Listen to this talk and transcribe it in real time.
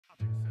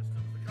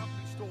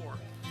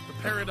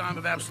paradigm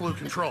of absolute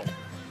control.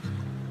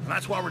 And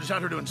that's why we're just out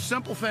here doing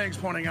simple things,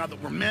 pointing out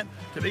that we're meant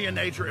to be in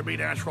nature and be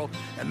natural.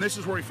 And this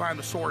is where we find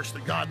the source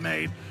that God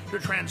made to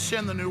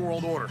transcend the New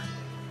World Order.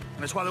 And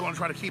that's why they want to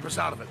try to keep us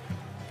out of it.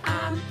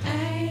 I'm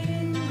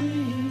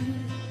angry.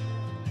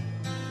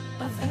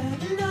 I've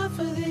had enough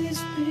of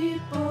these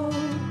people.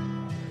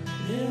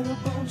 They're a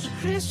bunch of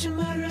Christian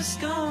murderers,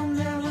 scum.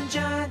 They're on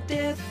giant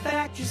death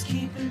factories,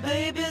 keeping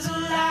babies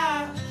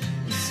alive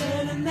and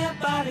selling their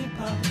body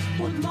parts.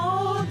 What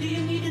more do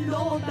you need to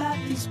know about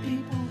these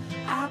people?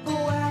 I go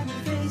out and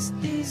face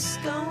these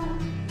scum.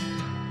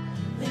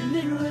 They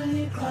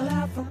literally crawl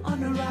out from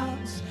under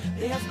rocks.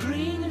 They have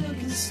green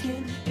looking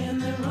skin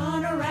and they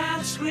run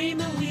around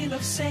screaming, we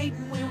love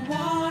Satan, we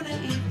wanna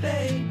eat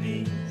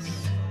babies.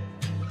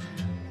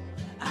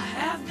 I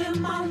have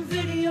them on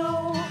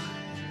video.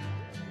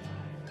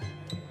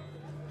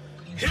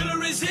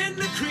 Hillary's in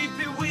the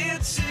creepy,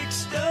 weird, sick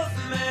stuff,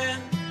 man.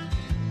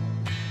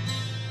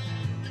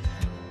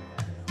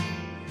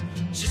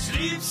 She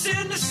sleeps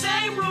in the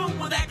same room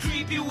with that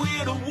creepy,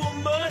 weird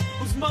woman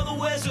whose mother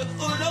wears a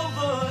hood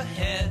over her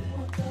head.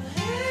 What the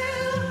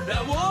hell?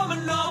 That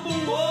woman number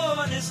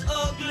one is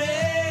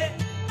ugly.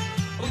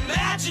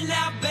 Imagine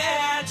how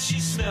bad she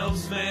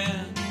smells,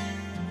 man.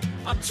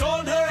 I'm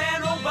told her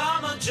and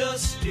Obama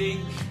just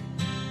stink.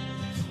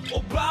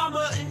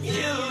 Obama and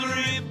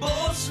Hillary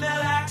both smell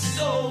like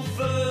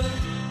sulfur.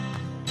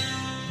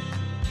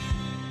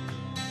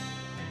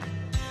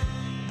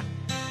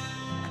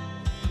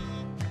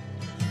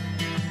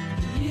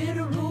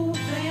 Literal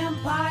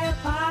vampire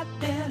pot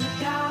belly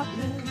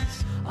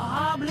goblins are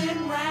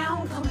hobbling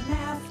round coming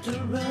after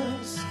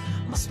us.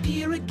 My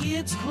spirit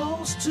gets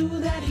close to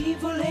that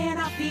evil and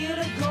I feel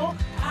it go.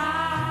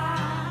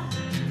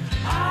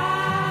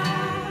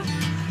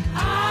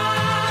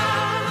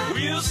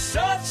 We're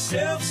such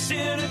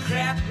self-centered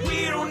crap.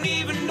 We don't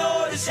even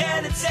notice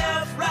hell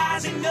itself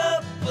rising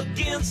up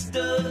against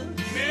us.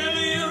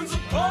 Millions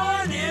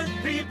upon it,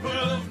 people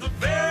of the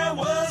very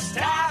worst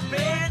type,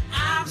 and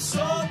I'm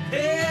so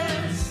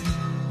pissed.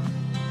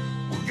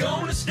 We're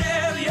gonna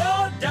stab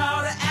your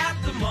daughter at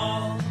the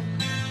mall.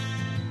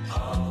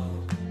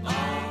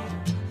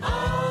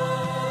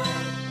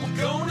 We're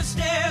gonna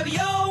stab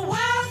your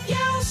wife,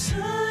 your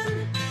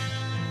son.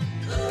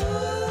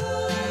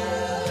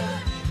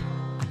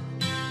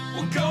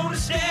 We're gonna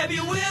stab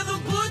you with a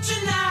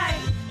butcher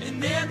knife,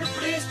 and then the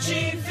police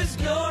chief is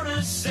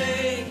gonna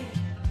say,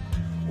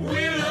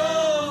 we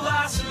love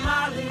our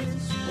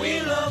Somalis,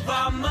 we love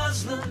our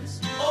Muslims.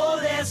 Oh,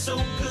 they're so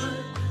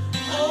good,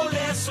 oh,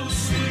 they're so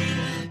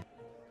sweet.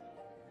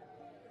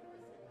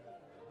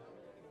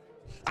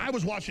 I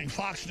was watching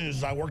Fox News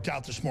as I worked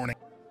out this morning.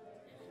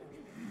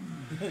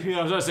 You know,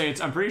 I was gonna say,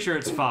 I'm pretty sure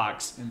it's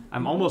Fox.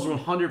 I'm almost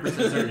 100%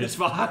 certain it's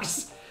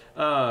Fox.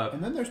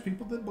 And then there's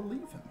people that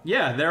believe him.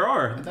 Yeah, there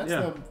are. And that's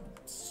the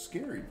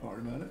scary part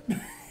about it.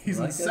 He's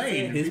like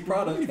insane. His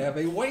products have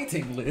a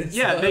waiting list.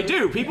 Yeah, they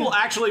do. People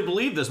actually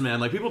believe this man.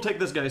 Like, people take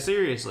this guy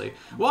seriously.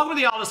 Welcome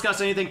to the I'll Discuss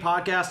Anything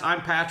podcast.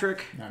 I'm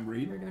Patrick. I'm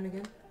Reed. We're doing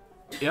again?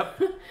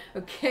 Yep.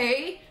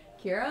 Okay.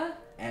 Kira?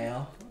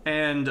 Al.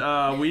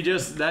 And we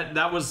just,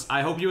 that was,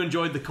 I hope you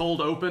enjoyed the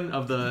cold open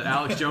of the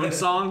Alex Jones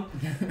song.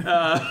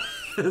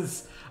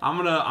 I'm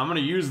gonna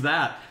use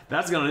that.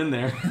 That's gonna in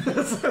there.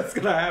 That's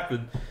gonna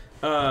happen.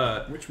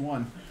 Which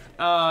one?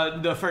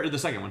 The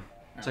second one.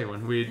 Second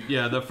one.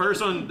 The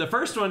first one. The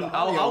first one.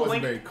 I'll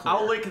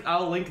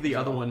link the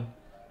other one.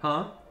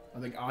 Huh? I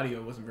think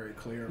audio wasn't very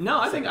clear. No,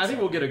 I think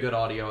we'll get a good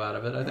audio out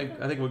of it.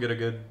 I think we'll get a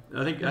good.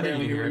 I think you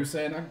can hear what it. you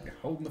saying. I'm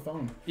holding the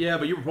phone. Yeah,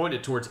 but you were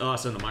pointed towards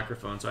us and the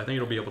microphone, so I think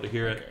it'll be able to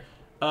hear it.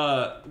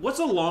 What's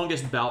the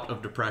longest bout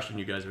of depression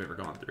you guys have ever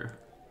gone through?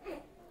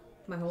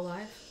 My whole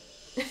life.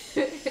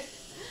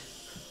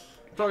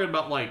 Talking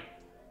about like,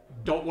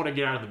 don't want to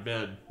get out of the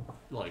bed,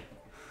 like,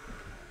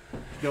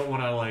 don't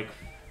want to like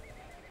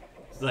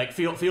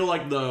feel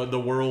like the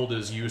world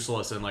is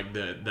useless and like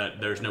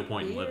that there's no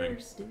point in living.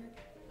 Dude.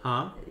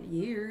 Huh?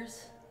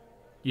 Years.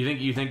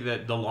 You think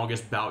that the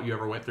longest bout you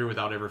ever went through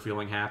without ever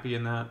feeling happy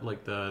in that,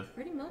 like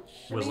pretty much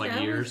was like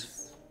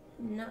years?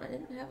 I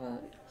didn't have a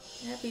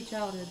happy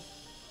childhood.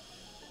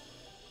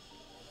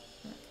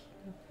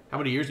 How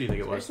many years do you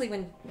think it was? Especially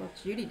when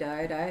Judy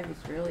died, I was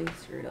really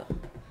screwed up.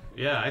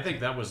 Yeah, I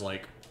think that was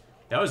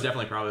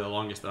definitely probably the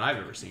longest that I've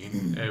ever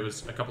seen. It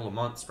was a couple of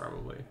months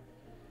probably,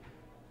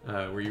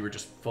 where you were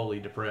just fully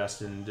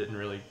depressed and didn't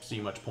really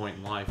see much point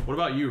in life. What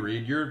about you,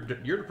 Reed? Your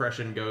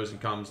depression goes and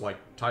comes like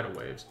tidal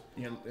waves.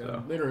 Yeah,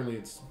 so. Literally,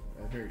 it's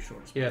a very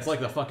short space. Yeah, it's like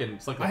the fucking.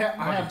 It's like the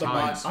I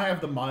tides. have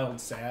the mild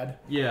sad.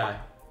 Yeah,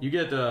 you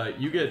get.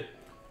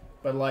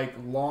 But like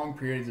long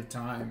periods of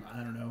time, I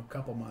don't know, a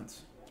couple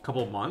months.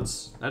 Couple of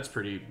months? That's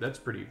pretty.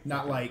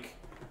 Not like,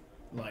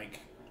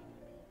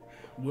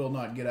 will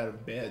not get out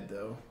of bed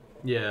though.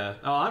 Yeah.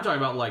 Oh, I'm talking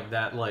about like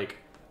that. Like,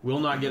 will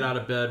not get out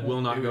of bed.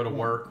 Will not go to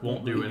work.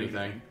 Won't do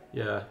anything.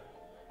 Yeah.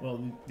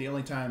 Well, the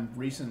only time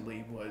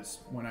recently was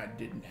when I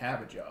didn't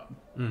have a job,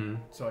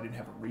 so I didn't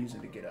have a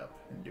reason to get up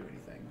and do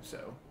anything.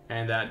 So.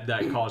 And that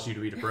caused you to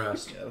be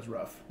depressed. Yeah, that was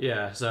rough.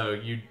 Yeah.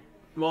 So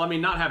Well, I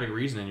mean, not having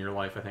reason in your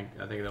life, I think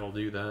that'll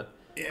do that.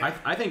 Yeah.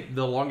 I think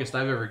the longest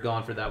I've ever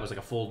gone for that was like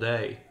a full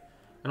day.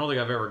 I don't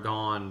think I've ever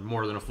gone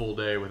more than a full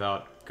day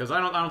without, because I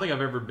don't think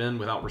I've ever been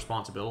without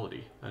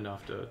responsibility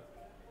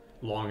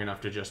long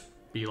enough to just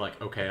be like,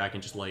 okay, I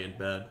can just lay in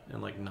bed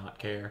and like not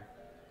care.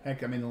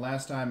 Heck, I mean, the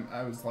last time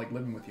I was like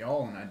living with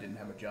y'all and I didn't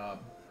have a job,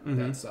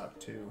 that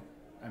sucked too.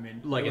 I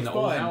mean, Like it in was the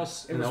old fun.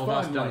 house, It in the was old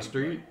house fun, down like, the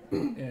street,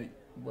 Yeah,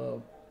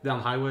 well, down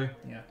the highway.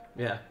 yeah.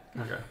 Yeah.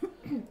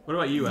 Okay. What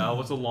about you, Al?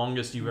 What's the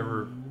longest you've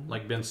ever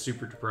like been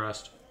super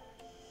depressed?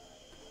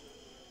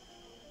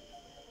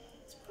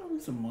 It's probably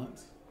some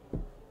months.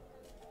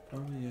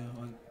 Probably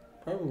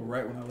probably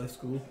right when I left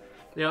school.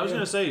 Yeah, I was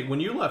gonna say when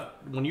you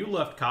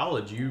left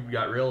college, you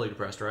got really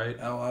depressed, right?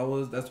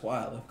 Oh, that's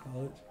why I left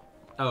college.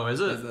 Oh,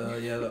 is it?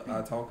 'Cause,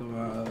 I talked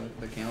to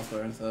the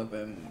counselor and stuff,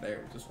 and they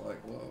were just like,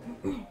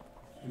 "Well,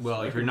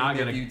 Well, if you're not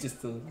gonna, you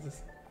just to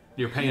just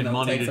you're paying you know,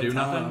 money take to do some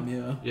time,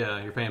 nothing.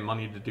 yeah. You're paying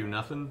money to do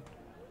nothing.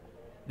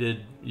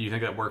 Did you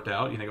think that worked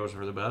out? You think it was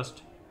for the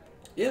best?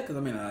 Yeah, because I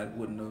mean, I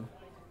would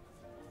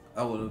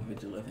have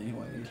eventually left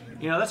anyway.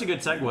 You know, that's a good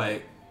segue.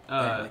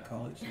 Like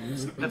college.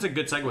 That's a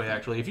good segue,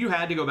 actually. If you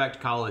had to go back to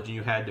college and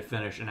you had to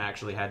finish and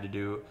actually had to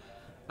do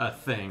a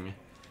thing,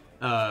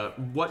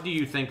 what do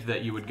you think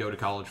that you would go to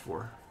college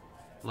for?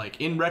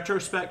 Like, in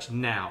retrospect,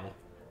 now,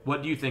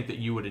 what do you think that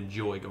you would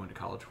enjoy going to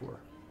college for?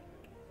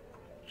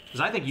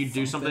 Because I think you'd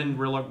do something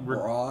real...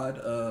 broad.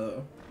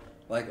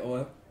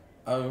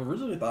 I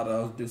originally thought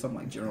I would do something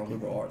like general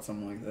liberal arts,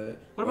 something like that.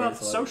 What Where about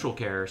it's like- social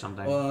care or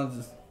something? Well,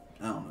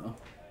 I don't know.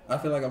 I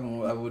feel like I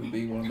would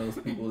be one of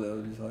those people that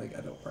was just like,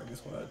 I don't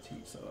practice what I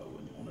teach, so I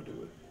wouldn't want to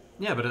do it.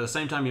 Yeah, but at the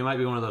same time, you might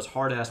be one of those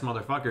hard-ass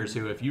motherfuckers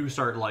who, if you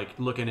start, like,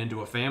 looking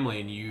into a family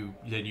and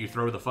you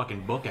throw the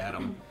fucking book at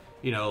them,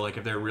 you know, like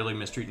if they're really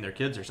mistreating their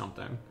kids or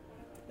something.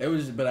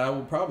 But I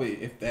would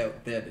probably, if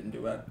that didn't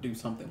do it, I'd do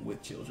something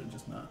with children,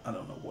 just not, I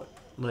don't know what.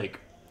 Like,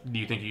 do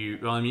you think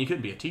well, I mean, you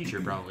could be a teacher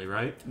probably,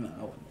 right? No, I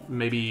wouldn't want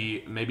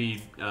Maybe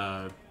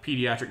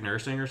pediatric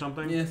nursing or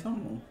something? Yeah,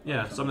 something.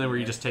 Yeah, something where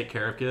you just take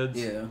care of kids.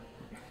 Yeah.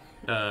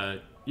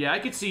 Yeah, I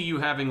could see you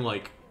having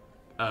like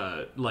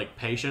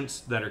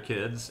patients that are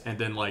kids, and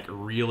then like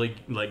really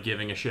like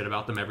giving a shit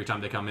about them every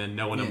time they come in,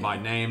 knowing them by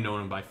name,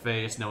 knowing them by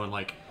face, knowing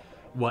like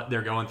what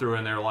they're going through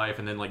in their life,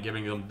 and then like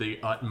giving them the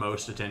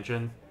utmost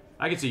attention.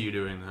 I could see you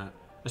doing that,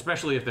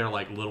 especially if they're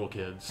like little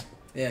kids.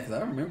 Yeah, because I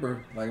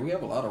remember, like, we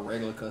have a lot of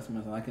regular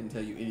customers, and I couldn't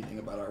tell you anything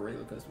about our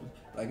regular customers.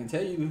 I can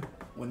tell you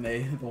when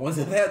the ones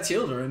that had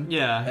children,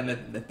 Yeah. and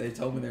that they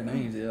told me their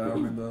names. Yeah, I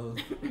remember those.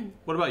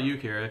 What about you,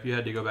 Kira? If you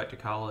had to go back to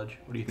college,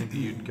 what do you think that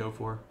you'd go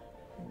for?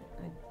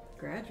 I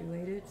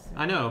graduated. So.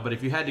 I know, but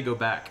if you had to go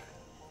back,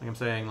 like I'm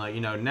saying, like,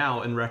 you know,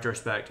 now in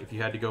retrospect, if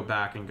you had to go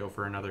back and go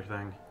for another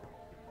thing.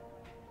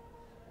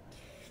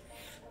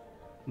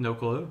 No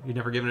clue? You've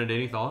never given it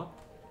any thought?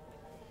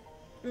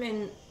 I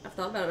mean, I've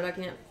thought about it, but I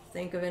can't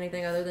think of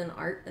anything other than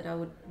art that I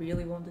would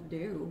really want to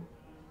do.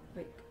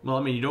 Like, Well,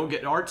 I mean, you don't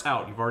get art's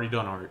out. You've already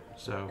done art,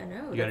 so I know, you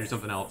gotta do that's-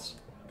 something else.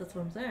 that's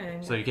what I'm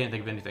saying. So you can't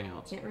think of anything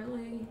else. Can't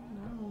really,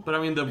 no. But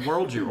I mean, the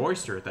world's your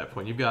oyster at that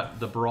point. You've got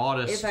the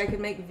broadest. If I could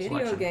make video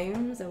selection.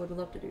 games, I would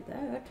love to do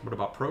that. What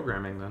about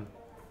programming then?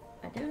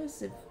 I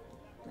guess if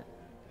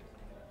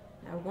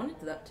I wanted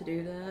to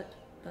do that,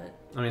 but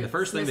I mean, the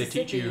first thing they teach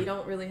Mississippi, you. You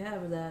don't really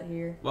have that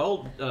here.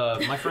 Well,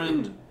 my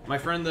friend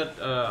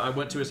that I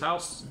went to his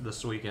house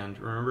this weekend.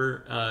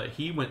 Remember,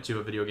 he went to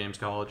a video games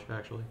college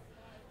actually,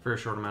 for a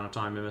short amount of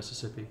time in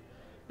Mississippi.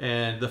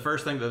 And the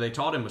first thing that they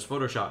taught him was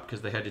Photoshop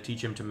because they had to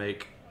teach him to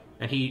make.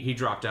 And he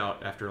dropped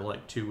out after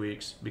like 2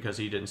 weeks because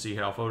he didn't see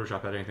how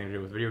Photoshop had anything to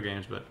do with video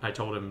games. But I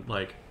told him,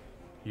 like,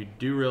 you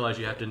do realize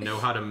you have to know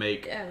how to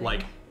make Yeah, man.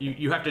 like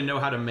you have to know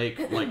how to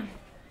make like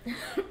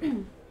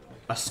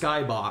a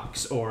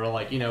skybox or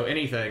like, you know,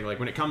 anything like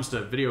when it comes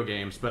to video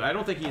games. But I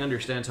don't think he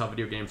understands how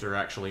video games are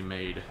actually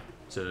made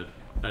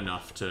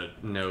enough to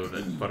know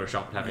that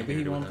Photoshop would have Maybe anything he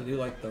to do wanted with to it. do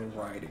like the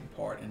writing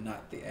part and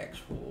not the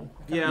actual.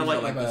 Yeah, you know,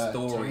 like- like the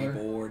Taylor?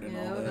 storyboard and Yeah,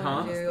 all we're that.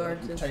 gonna Huh? do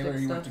artistic Taylor,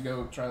 you went stuff. to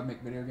go try to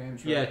make video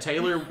games. Right? Yeah,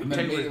 Taylor. And then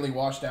immediately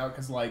washed out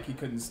because like he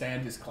couldn't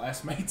stand his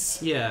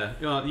classmates. Yeah,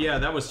 yeah,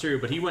 that was true.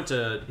 But he went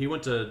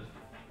to.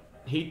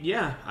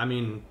 Yeah, I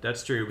mean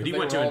that's true. But he They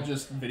went were to all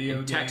just video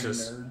game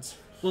Texas. nerds.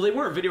 Well, they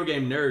weren't video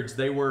game nerds.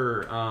 They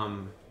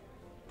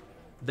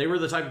were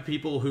the type of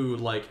people who,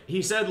 like,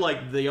 he said,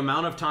 like, the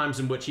amount of times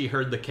in which he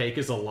heard the cake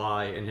is a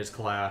lie in his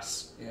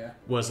class Yeah.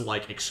 was,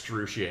 like,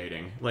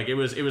 excruciating. Like, it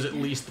was at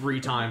least 3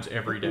 times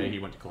every day he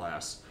went to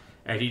class.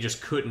 And he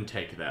just couldn't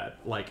take that.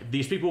 Like,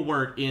 these people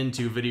weren't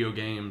into video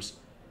games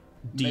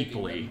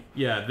deeply. Making them.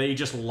 Yeah, they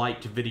just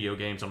liked video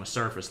games on a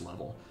surface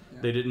level.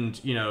 Yeah. They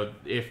didn't, you know,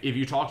 if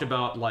you talked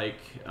about, like,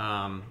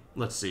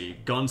 let's see,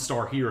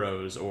 Gunstar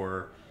Heroes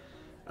or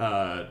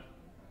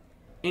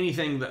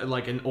anything that,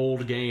 like an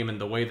old game and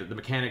the way that the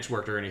mechanics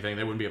worked or anything,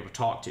 they wouldn't be able to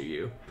talk to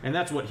you. And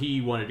that's what he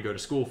wanted to go to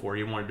school for.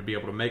 He wanted to be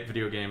able to make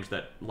video games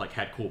that like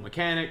had cool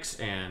mechanics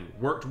and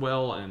worked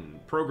well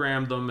and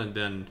programmed them and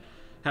then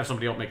have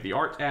somebody else make the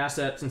art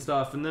assets and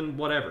stuff and then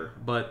whatever.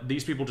 But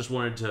these people just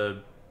wanted to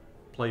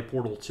play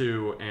Portal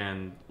 2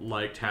 and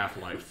liked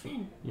Half-Life.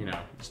 You know,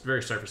 just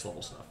very surface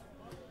level stuff.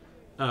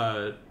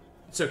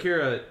 So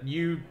Kira,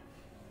 you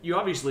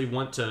obviously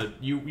went to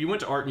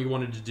art and you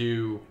wanted to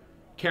do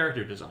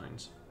character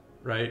designs,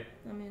 right?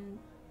 I mean,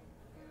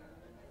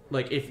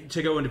 Like if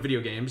to go into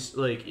video games,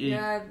 like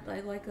yeah,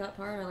 I like that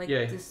part. I like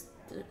this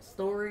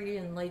story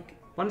and like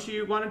why don't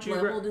you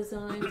level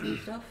designs and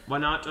stuff. why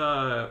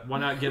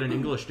not get an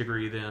English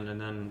degree then, and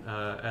then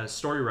a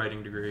story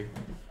writing degree,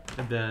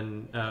 and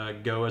then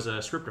go as a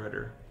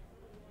scriptwriter.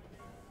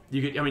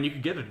 You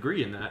could get a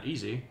degree in that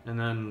easy, and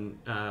then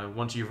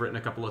once you've written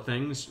a couple of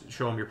things,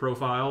 show them your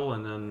profile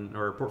and then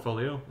or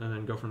portfolio, and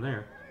then go from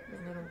there.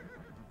 I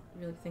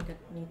don't really think I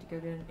need to go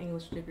get an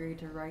English degree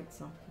to write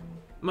something.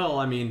 Well,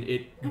 I mean,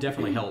 it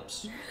definitely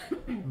helps,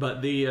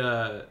 but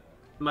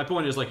my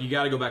point is, like, you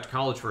got to go back to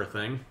college for a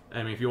thing.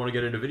 I mean, if you want to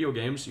get into video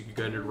games, you could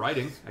go into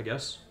writing, I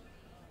guess.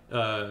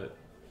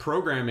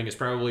 Programming is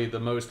probably the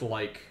most,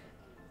 like...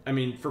 I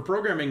mean, for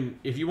programming,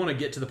 if you want to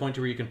get to the point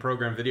to where you can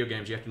program video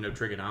games, you have to know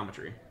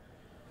trigonometry.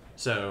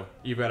 So,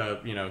 you've got to,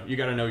 you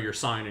got to know your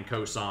sine and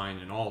cosine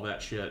and all that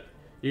shit.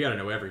 You got to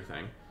know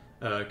everything.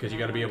 Because you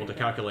got to be able to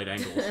calculate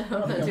angles. I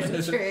don't want to do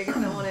any trig. I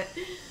don't want it.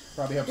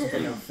 Probably helps if you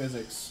know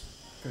physics,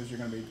 because you're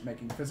going to be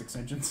making physics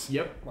engines.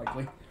 Yep.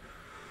 Likely.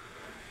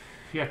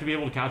 You have to be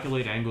able to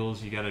calculate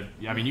angles. You got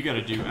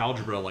to do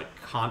algebra like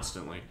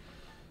constantly.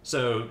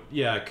 So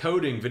yeah,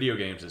 coding video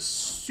games is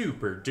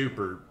super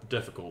duper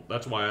difficult.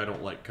 That's why I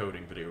don't like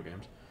coding video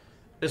games.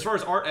 As far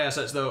as art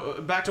assets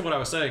though, back to what I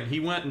was saying, he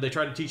went and they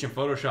tried to teach him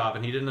Photoshop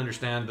and he didn't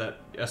understand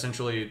that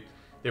essentially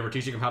they were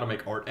teaching him how to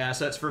make art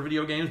assets for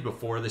video games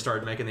before they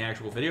started making the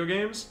actual video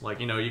games.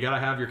 Like, you got to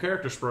have your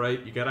character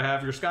sprite, you got to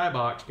have your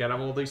skybox, you got to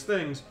have all these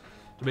things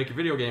to make your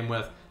video game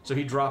with. So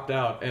he dropped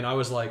out and I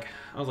was like,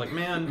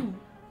 man,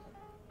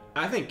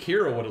 I think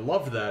Kira would have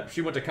loved that.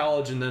 She went to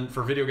college and then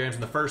for video games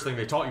and the first thing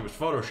they taught you was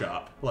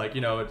Photoshop. Like,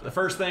 the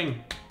first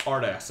thing,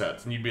 art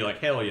assets. And you'd be like,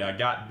 hell yeah, I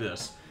got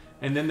this.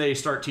 And then they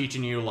start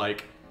teaching you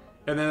like,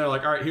 and then they're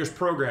like, all right, here's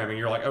programming.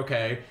 You're like,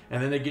 okay.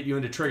 And then they get you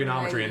into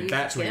trigonometry and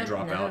that's when you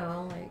drop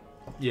out. Like...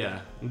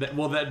 Yeah.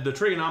 The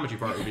trigonometry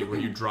part would be where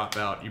you drop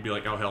out. You'd be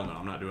like, oh hell no,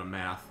 I'm not doing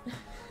math.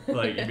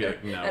 Like, you'd be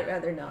like, no. I'd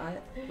rather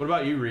not. What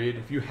about you, Reed?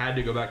 If you had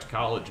to go back to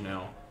college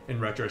now, in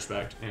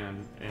retrospect,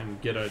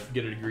 and get a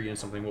degree in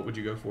something, what would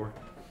you go for?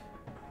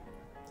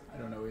 I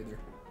don't know either.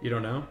 You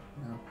don't know?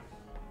 No.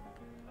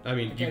 I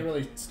mean, I can't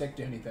really stick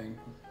to anything.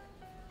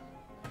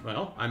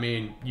 Well, I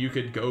mean, you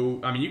can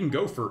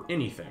go for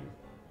anything,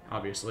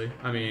 obviously.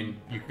 I mean,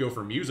 you could go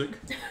for music,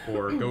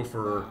 or go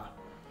for...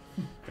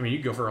 I mean, you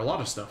could go for a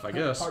lot of stuff, I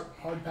guess.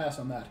 Hard pass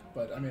on that.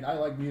 But, I mean, I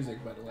like music,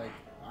 but, like,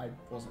 I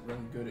wasn't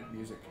really good at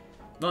music.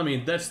 Well, I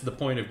mean, that's the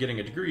point of getting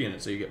a degree in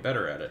it, so you get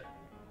better at it.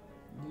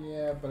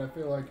 Yeah, but I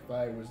feel like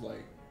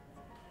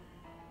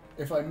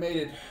if I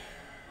made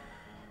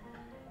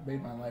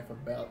my life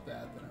about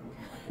that, then I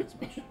wouldn't like it as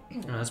much.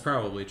 That's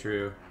probably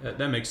true.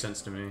 That makes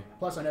sense to me.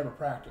 Plus, I never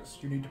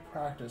practiced. You need to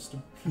practice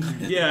to.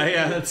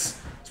 Yeah,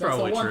 that's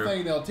probably the one true.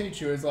 thing they'll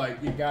teach you is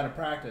like you gotta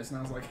practice, and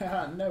I was like,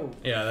 no.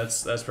 Yeah,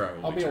 that's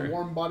probably. I'll be true. a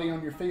warm body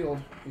on your field.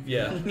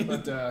 Yeah.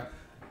 But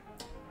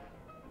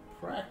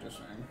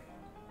practicing.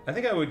 I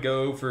think I would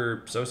go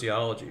for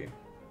sociology.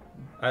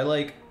 I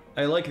like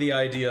the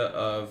idea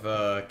of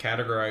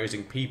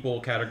categorizing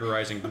people,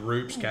 categorizing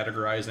groups,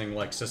 categorizing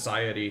like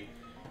society,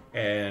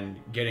 and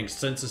getting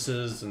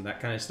censuses and that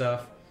kind of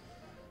stuff.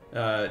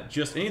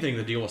 Just anything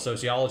that deal with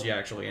sociology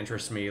actually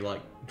interests me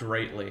like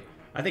greatly.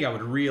 I think I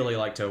would really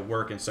like to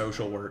work in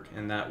social work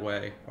in that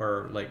way,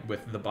 or like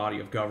with the body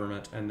of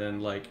government, and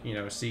then like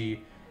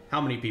see how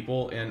many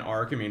people in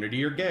our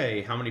community are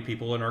gay, how many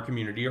people in our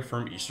community are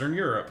from Eastern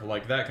Europe,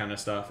 like that kind of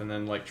stuff, and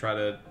then like try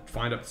to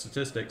find up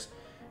statistics.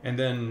 And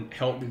then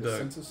help the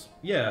census.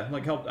 Yeah,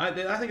 like help. I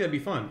think that'd be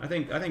fun. I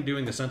think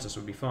doing the census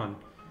would be fun.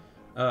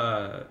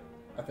 I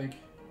think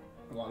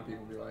a lot of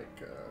people would be like,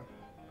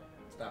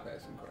 stop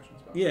asking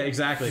questions about. Yeah,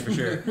 exactly, for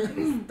sure.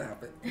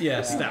 Stop it.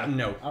 Yeah, stop.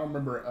 No. I don't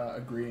remember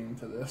agreeing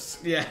to this.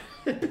 Yeah.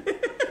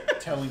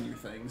 Telling you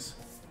things.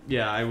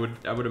 Yeah, I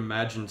would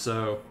imagine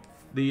so.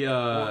 The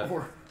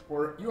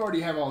or you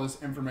already have all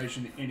this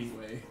information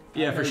anyway.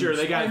 Yeah, for sure.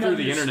 They got it through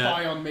the internet.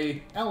 Spy on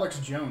me. Alex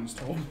Jones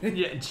told me.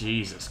 Yeah,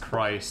 Jesus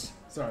Christ.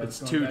 Sorry, it's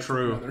too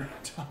true.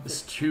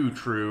 It's too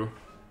true.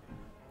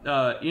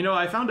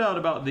 I found out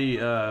about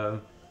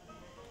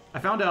I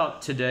found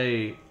out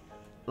today,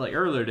 like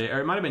earlier today,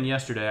 or it might have been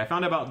yesterday. I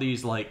found out about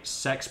these like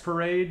sex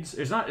parades.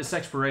 It's not a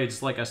sex parade.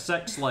 It's like a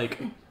sex like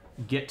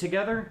get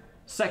together,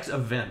 sex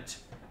event.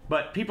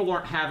 But people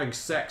aren't having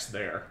sex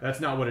there. That's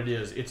not what it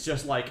is. It's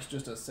just like it's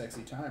just a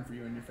sexy time for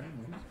you and your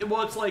family.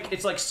 Well, it's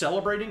like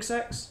celebrating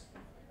sex.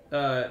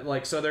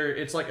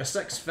 It's like a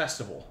sex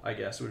festival, I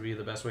guess would be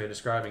the best way of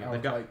describing it.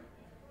 They've got like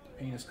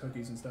penis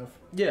cookies and stuff.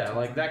 Yeah,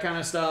 like that kind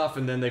of stuff,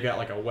 and then they've got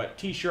like a wet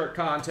t-shirt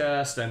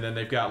contest, and then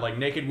they've got like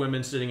naked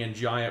women sitting in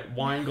giant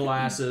wine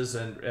glasses,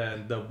 and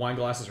the wine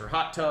glasses are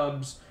hot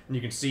tubs, and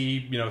you can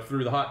see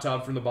through the hot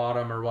tub from the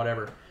bottom or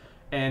whatever.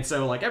 And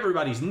so like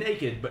everybody's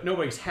naked, but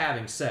nobody's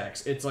having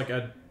sex. It's like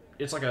a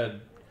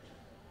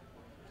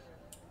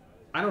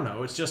I don't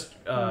know. It's just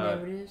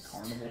Noticed.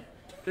 Carnival.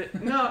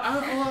 no.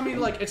 I mean,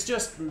 like it's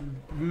just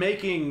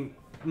making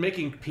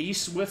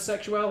peace with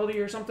sexuality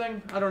or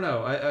something. I don't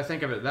know. I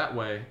think of it that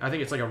way. I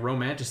think it's like a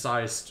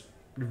romanticized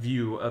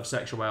view of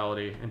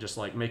sexuality and just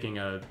like making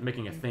a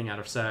thing out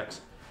of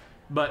sex.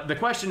 But the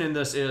question in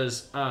this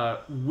is,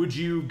 would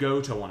you go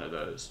to one of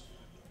those?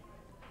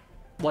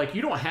 Like,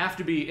 you don't have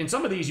to be... In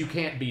some of these, you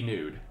can't be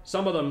nude.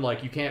 Some of them,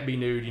 like, you can't be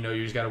nude. You know,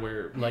 you just got to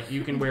wear... Like,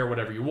 you can wear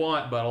whatever you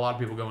want, but a lot of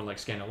people go in, like,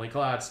 scantily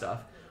clad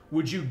stuff.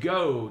 Would you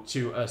go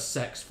to a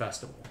sex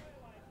festival?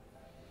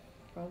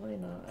 Probably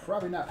not.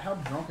 Probably not. How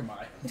drunk am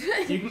I?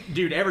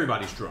 Dude,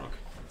 everybody's drunk.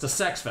 It's a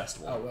sex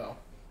festival. Oh, well.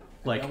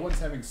 Like, No one's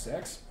having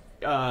sex?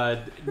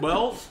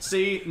 well,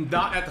 see,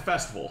 not at the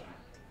festival.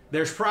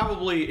 It's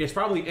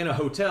probably in a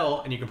hotel,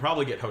 and you can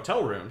probably get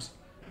hotel rooms.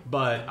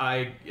 But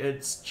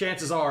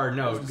chances are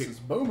no. Business is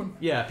booming.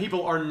 Yeah,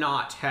 people are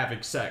not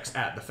having sex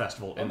at the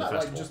festival. Well, in the not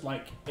festival. like just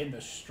like in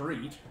the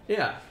street.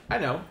 Yeah, I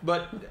know,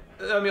 but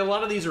I mean, a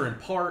lot of these are in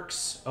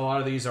parks. A lot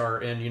of these are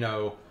in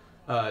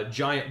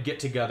giant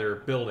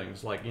get-together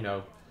buildings, like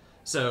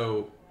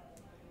So,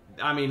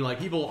 I mean, like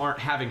people aren't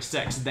having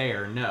sex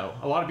there. No,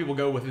 a lot of people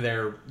go with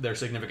their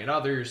significant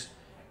others.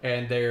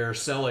 And they're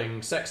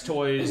selling sex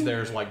toys.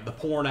 There's like the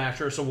Porn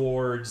Actress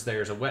Awards.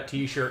 There's a wet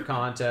T-shirt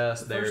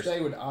contest. The first day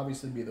would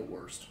obviously be the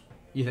worst.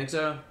 You think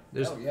so?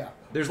 Oh yeah.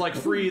 There's like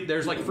free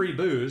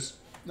booze.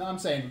 No, I'm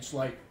saying it's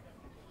like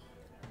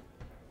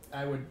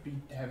I would be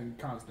having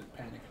constant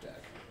panic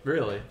attack.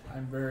 Really?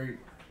 I'm very,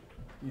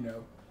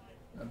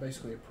 I'm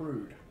basically a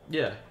prude.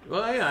 Yeah.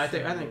 Well, yeah. I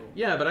think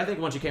yeah, but I think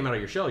once you came out of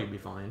your shell, you'd be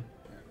fine.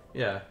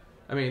 Yeah.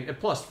 I mean, and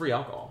plus free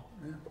alcohol.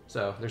 Yeah.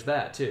 So there's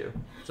that too.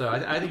 So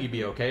I think you'd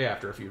be okay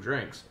after a few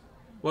drinks.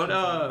 What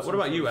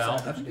about you, Al? I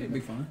think it'd be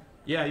fun.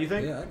 Yeah, you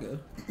think? Yeah, I go.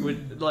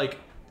 Would like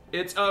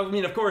it's I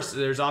mean, of course,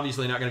 there's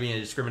obviously not going to be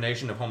any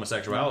discrimination of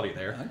homosexuality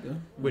there, I go.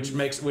 which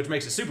makes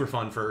it super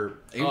fun for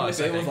Even us.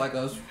 if I it was think. like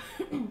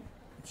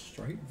a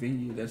straight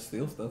venue, that's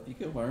still stuff you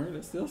can learn.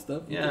 That's still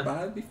stuff you Yeah. can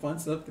buy. It'd be fun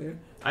stuff there.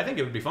 I think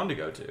it would be fun to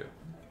go to.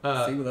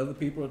 See what other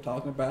people are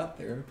talking about,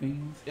 their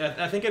opinions. Yeah,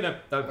 I think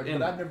But I've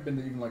never been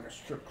to even like a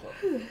strip club.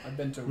 I've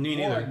been to Me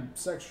neither. one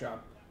sex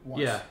shop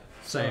once. Yeah,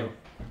 same. So,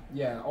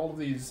 yeah, all of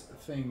these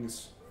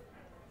things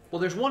Well,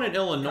 there's one in kind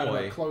of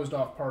Illinois. a closed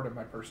off part of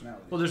my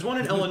personality. Well, there's one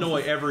in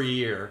Illinois every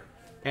year,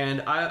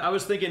 and I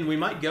was thinking we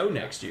might go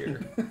next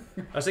year.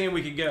 I was thinking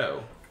we could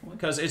go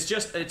because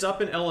it's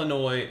up in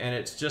Illinois, and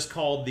it's just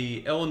called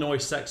the Illinois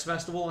Sex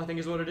Festival, I think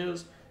is what it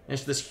is. And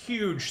it's this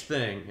huge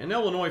thing. And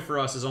Illinois for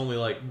us is only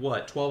like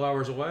 12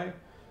 hours away,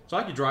 so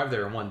I could drive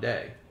there in one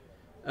day,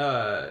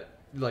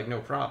 like no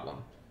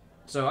problem.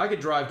 So I could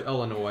drive to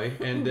Illinois,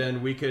 and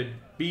then we could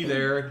be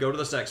there, go to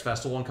the sex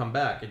festival, and come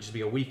back. It'd just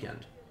be a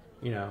weekend,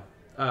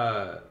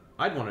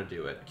 I'd want to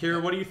do it.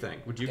 Kira, what do you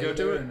think? Would you Day go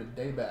to there it? and a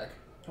day back.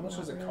 How much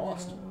does it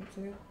cost?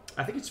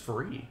 I think it's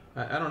free.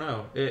 I don't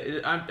know.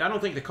 I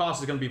don't think the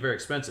cost is going to be very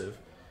expensive,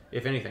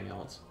 if anything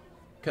else.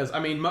 Because, I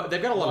mean,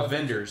 they've got a lot of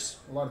vendors.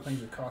 A lot of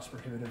things are cost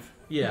prohibitive.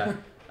 Yeah.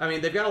 I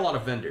mean, they've got a lot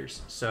of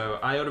vendors. So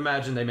I would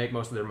imagine they make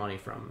most of their money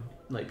from,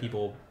 like,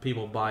 people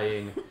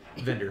buying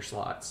vendor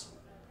slots.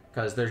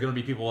 Because there's going to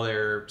be people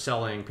there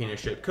selling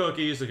peanut-shaped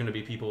cookies. There's going to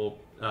be people...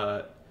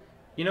 Al,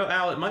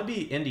 it might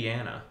be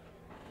Indiana.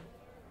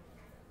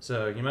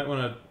 So you might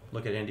want to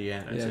look at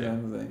Indiana, Yeah, too. I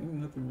was like,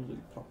 nothing really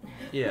popping.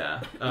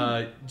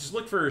 Yeah. Just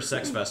look for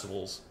sex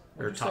festivals.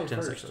 Or What'd you top say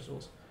 10 sex first?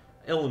 festivals.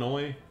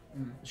 Illinois,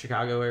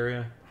 Chicago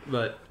area.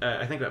 But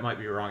I think that might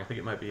be wrong. I think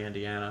it might be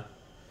Indiana.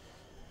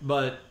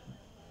 But,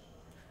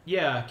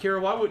 yeah, Kira,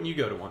 why wouldn't you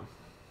go to one?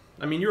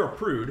 I mean, you're a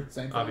prude,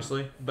 Same thing.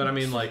 obviously. But, I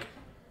mean, like...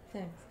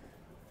 Thanks.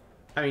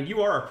 I mean,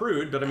 you are a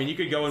prude, but, I mean, you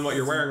could go in what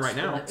you're wearing right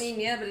now. I mean,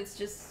 yeah, but it's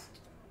just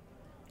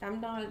I'm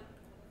not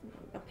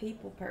a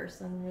people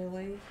person,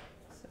 really.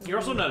 So, You're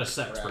also not a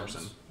sex Crowds.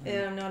 person.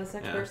 Yeah, I'm not a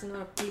sex Yeah. person,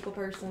 not a people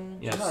person.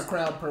 Yes. I'm not a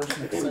crowd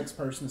person, a sex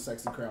person, a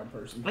sexy crowd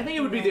person. I think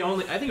it would be the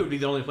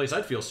only place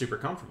I'd feel super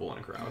comfortable in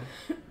a crowd.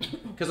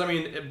 Because I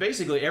mean,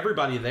 basically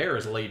everybody there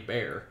is laid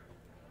bare.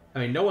 I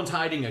mean, no one's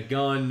hiding a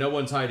gun, no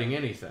one's hiding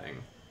anything.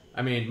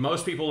 I mean,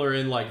 most people are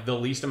in like the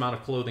least amount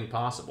of clothing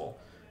possible,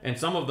 and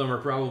some of them are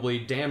probably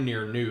damn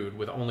near nude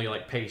with only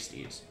like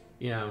pasties.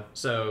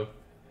 So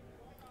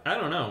I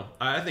don't know.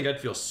 I think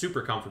I'd feel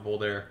super comfortable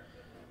there,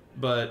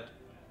 but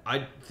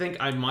I think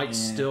I might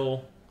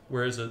still.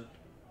 Where is it?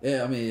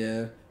 Yeah, I mean,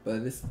 yeah, but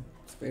it's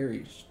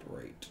very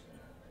straight.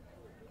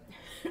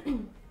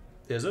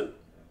 Is it?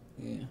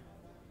 Yeah,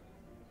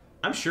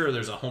 I'm sure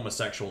there's a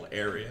homosexual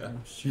area.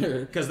 I'm sure.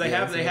 Because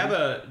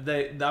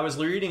I was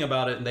reading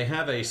about it, and they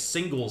have a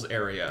singles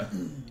area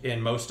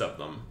in most of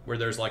them, where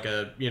there's like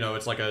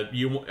it's like are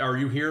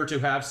you here to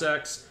have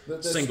sex?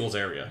 Singles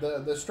area.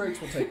 The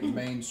straights will take the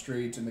main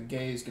streets, and the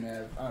gays can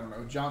have, I don't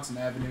know, Johnson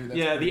Avenue. That's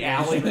Yeah, pretty the gay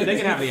alley. street. They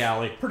can have the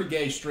alley. Pretty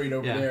gay street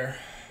over Yeah. there.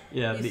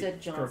 Yeah, You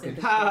said Johnson.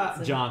 crooked.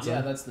 Johnson. Johnson.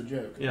 Yeah, that's the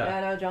joke. Yeah. Yeah,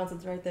 I know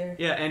Johnson's right there.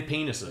 Yeah, and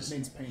penises. That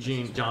means penis.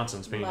 Gene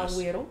Johnson's My penis.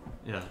 weirdo.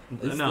 Yeah.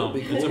 It's No. still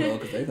be It's cool a, though,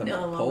 because they talking No,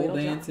 about my pole Widow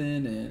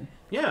dancing and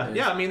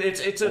yeah. I mean, it's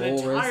an Pole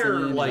entire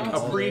wrestling, like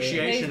Johnson.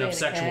 appreciation He's of being a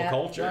sexual cat.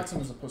 culture.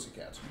 Jackson is a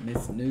pussycat. Miss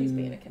He's New,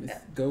 being a cat. Miss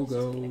Go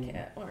Go. Being a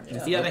cat. Orange.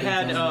 Yeah. Yeah, they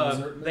had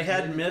Desert, they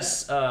had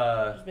Miss He's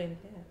being a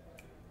cat.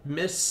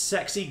 Miss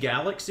Sexy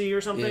Galaxy or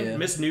something. Yeah.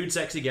 Miss Nude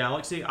Sexy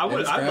Galaxy. They're I'd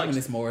describing like.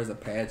 this more as a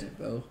pageant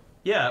though.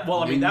 Yeah.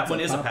 Well, I mean that Nudes one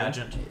are is a poppin'.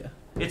 pageant. Yeah.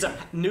 It's a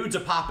nudes a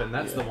poppin'.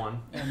 That's the Yeah.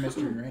 one. And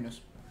Mr.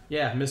 Uranus.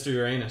 Yeah, Mr.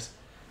 Uranus.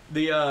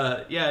 The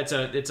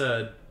it's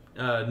a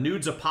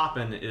nudes a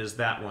poppin' is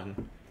that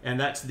one, and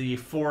that's the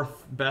 4th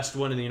best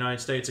one in the United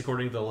States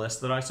according to the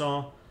list that I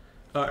saw,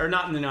 or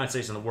not in the United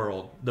States, in the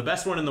world. The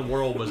best one in the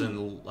world was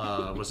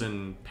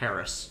in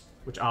Paris,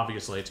 which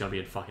obviously it's gonna be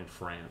in fucking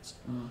France,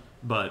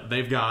 but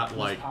they've got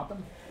like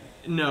Poppin'?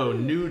 no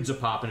nudes a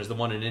poppin' is the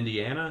one in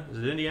Indiana. Is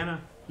it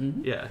Indiana?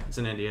 Mhm. Yeah, it's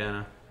in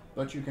Indiana.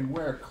 But you can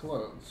wear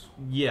clothes.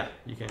 Yeah,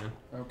 you can.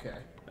 Okay.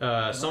 Some of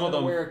I'm gonna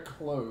them. wear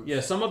clothes. Yeah,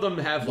 some of them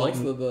have like.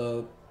 Most of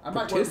the I might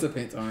wear,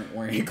 participants aren't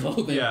wearing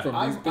clothing Yeah. from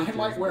I these pictures.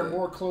 might wear but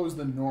more clothes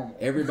than normal.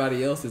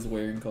 Everybody else is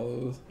wearing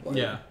clothes. Like,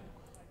 Yeah.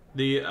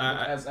 The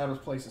As out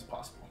of place as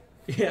possible.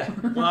 yeah.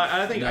 Well,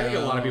 I think a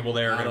lot of people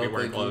there are I going to be don't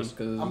wearing think clothes.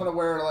 Because I'm gonna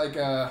wear like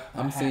I'm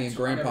hats. seeing I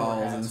never wear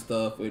grandpas and hats.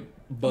 stuff with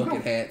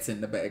bucket hats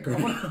in the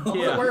background. I'm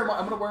Yeah.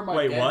 gonna wear my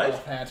Wait, what?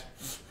 Gandalf hat.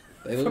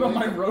 They Put look on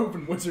my like robe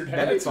and wizard hat.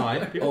 That'd be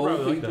fine. People old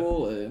probably like that.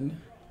 people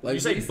and like You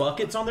say these-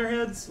 buckets on their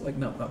heads? like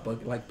no, not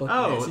bucket, like bucket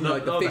Oh, hats. You know,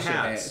 like the the fishing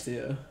hats. hats.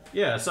 Yeah.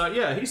 Yeah. So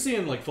yeah, he's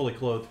seeing like fully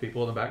clothed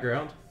people in the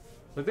background.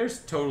 Like there's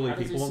totally How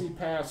does he people. see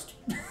past?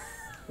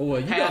 Well,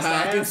 you know Past how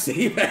I can ass?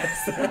 see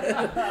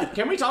past.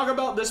 Can we talk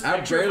about this I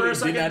picture for barely a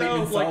second did not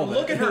though? even Like saw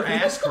look that. at her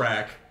ass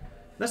crack.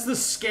 That's the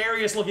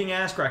scariest looking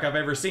ass crack I've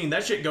ever seen.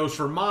 That shit goes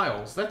for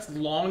miles. That's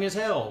long as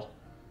hell.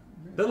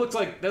 That looks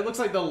like the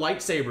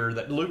lightsaber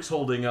that Luke's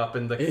holding up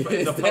in the Is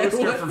that poster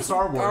what from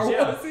Star Wars. Star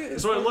Yeah, Wars is?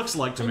 that's what it looks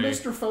like to me.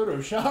 Mr.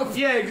 Photoshop.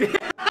 Yeah, exactly.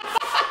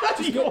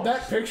 Just get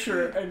that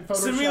picture and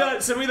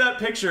Photoshop. Send me that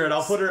picture, and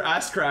I'll put her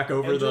ass crack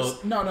over and the.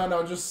 just,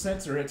 no, just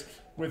censor it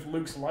with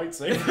Luke's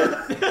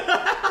lightsaber.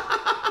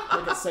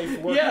 Make it safe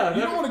for work. Yeah, you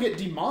that- don't want to get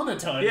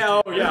demonetized.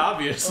 Yeah, dude. oh yeah,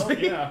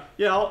 obviously. Oh,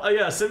 yeah.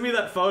 yeah. Send me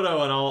that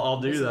photo, and I'll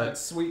do Listen to that.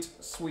 sweet.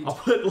 I'll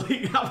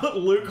put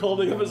Luke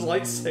holding up his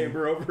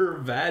lightsaber over her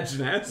vag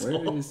and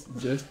asshole. Where is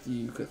just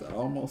you? Because I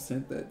almost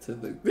sent that to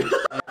the.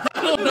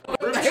 I don't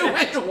know. They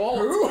went to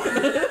Walt.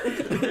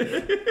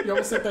 You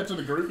almost sent that to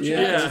the group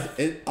chat.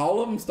 Yeah.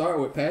 All of them start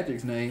with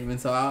Patrick's name, and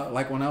so I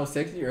like when I was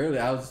texting you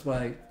earlier, I was just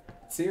like,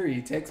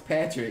 Siri, text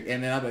Patrick,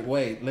 and then I'm like,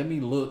 wait, let me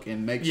look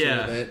and make sure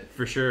Yeah, that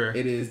for sure.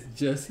 it is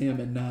just him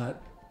and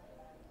not.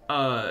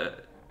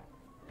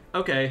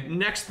 Okay,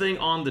 next thing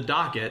on the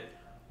docket.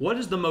 What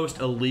is the most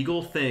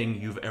illegal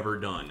thing you've ever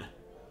done?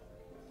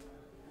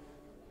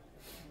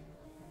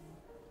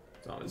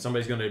 So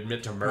somebody's going to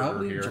admit to murder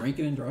Probably here.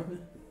 drinking and driving.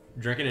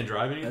 Drinking and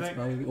driving, you That's think?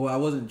 probably. Well, I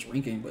wasn't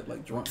drinking, but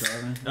like drunk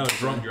driving. Oh,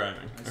 drunk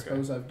driving. I Okay.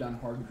 suppose I've done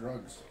hard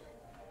drugs.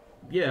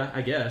 Yeah,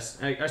 I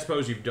guess. I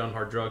suppose you've done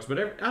hard drugs, but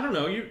I don't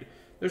know.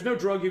 There's no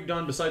drug you've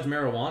done besides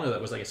marijuana that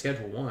was like a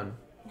Schedule 1.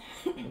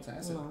 What's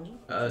acid?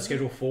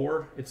 Schedule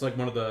 4, it's like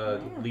one of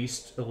the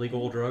least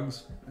illegal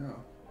drugs. Oh,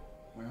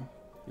 well.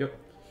 Yep.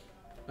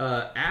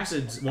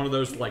 Acid's one of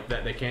those like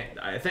that they can't.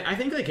 I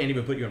think they can't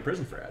even put you in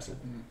prison for acid.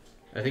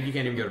 I think you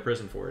can't even go to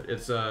prison for it.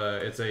 It's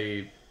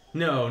a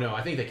no.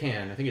 I think they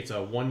can. I think it's a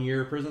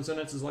 1-year prison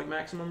sentence is like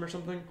maximum or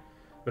something,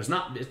 but it's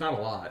not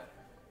a lot.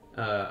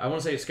 I want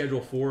to say it's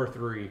Schedule 4 or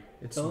 3.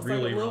 It's So it's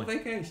really like a little really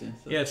vacation.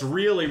 So yeah. It's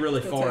really go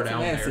far take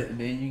some down acid, there. and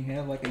then you can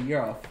have like a year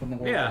off from the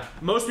world. Yeah,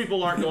 most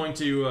people aren't going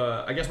to.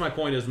 I guess my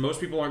point is most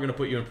people aren't going to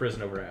put you in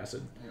prison over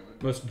acid. Yeah,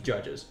 but Most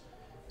judges.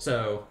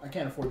 So I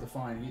can't afford the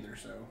fine either,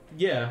 so.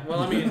 yeah, well,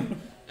 I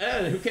mean,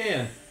 who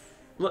can?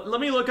 Let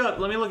me look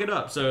it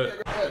up. So Yeah,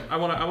 go ahead. I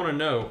want to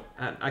know.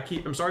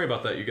 I'm sorry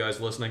about that, you guys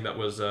listening. That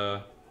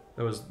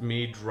was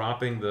me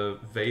dropping the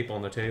vape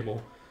on the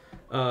table.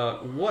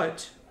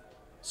 What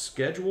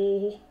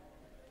schedule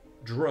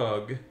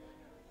drug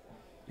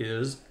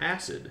is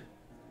acid?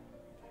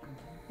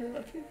 I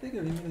can't think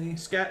of anything.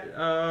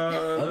 Oh,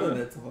 Other than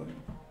that's like,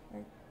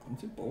 I'm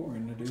too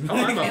boring to do.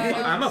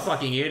 I'm a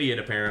fucking idiot.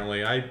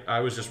 Apparently, I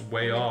was just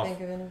way off.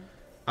 Think of any.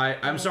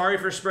 I'm sorry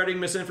for spreading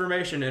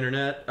misinformation,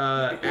 internet.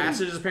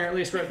 Acid is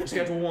apparently a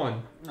Schedule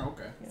 1 Oh,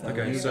 okay.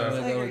 Okay, You're so-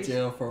 gonna go to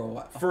jail for a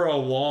while. for a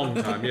long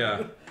time.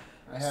 Yeah,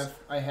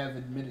 I have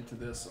admitted to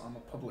this on a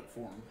public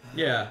forum.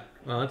 yeah.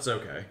 Well, that's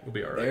okay. We'll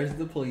be all right. There's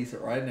the police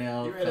right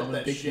now. You edit Come and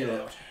that pick shit you out.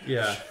 up.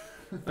 Yeah.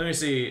 Let me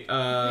see.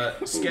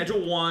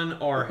 Schedule 1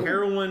 are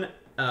heroin,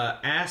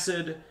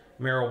 acid,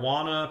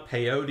 marijuana,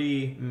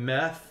 peyote,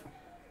 meth,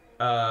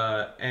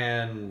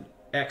 and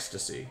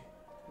ecstasy.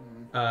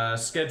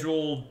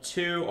 Schedule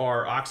 2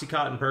 are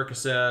Oxycontin,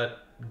 Percocet,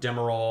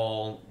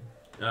 Demerol,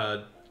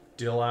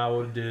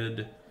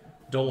 Dilaudid,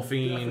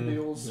 Dolphine,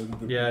 Daffodils.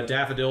 yeah,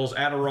 daffodils,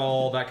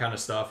 Adderall, that kind of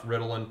stuff,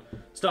 Ritalin,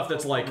 stuff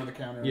that's like, Over the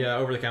counter. yeah,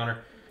 over the counter.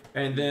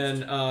 And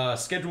then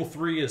Schedule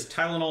 3 is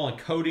Tylenol and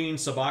codeine,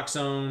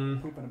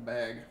 Suboxone, Poop in a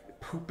bag.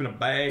 poop in a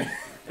bag.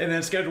 And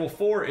then Schedule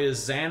 4 is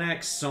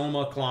Xanax,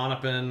 Soma,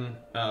 Klonopin,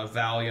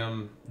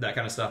 Valium, that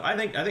kind of stuff. I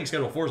think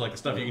Schedule 4 is like the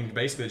stuff you can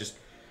basically just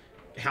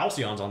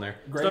halcyons on there.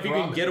 Grave Stuff you can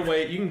robbing. get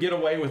away. You can get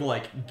away with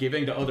like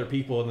giving to other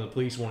people, and the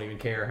police won't even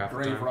care half the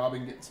Grave time.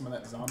 robbing, getting some of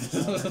that zombie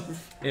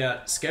stuff.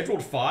 Yeah,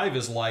 Scheduled 5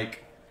 is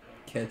like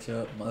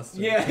Ketchup,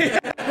 mustard. yeah.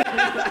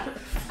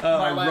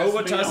 My last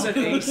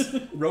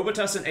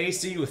Robitussin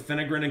AC with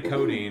phenagrin and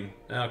codeine.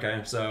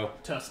 Okay, so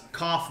Tussin.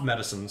 cough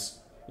medicines.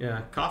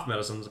 Yeah, cough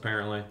medicines.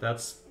 Apparently,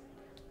 that's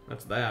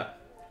that.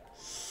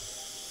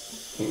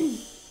 I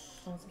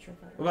wasn't sure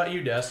if What about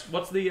you, Des?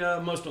 What's the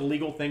most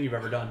illegal thing you've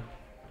ever done?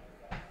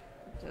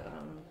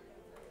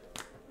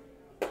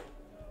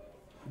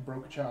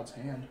 Broke a child's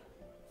hand.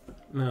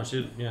 No,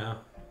 yeah.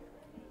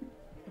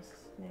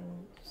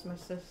 It's my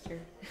sister,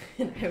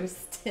 and I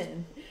was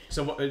 10.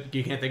 So what,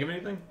 you can't think of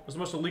anything? What's the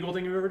most illegal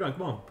thing you've ever done?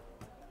 Come on.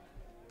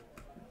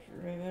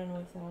 Driven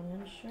without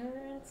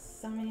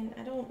insurance. I mean,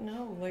 I don't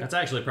know. Like, That's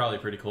actually probably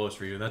pretty close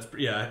for you. That's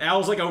yeah.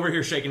 Al's like over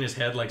here shaking his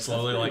head like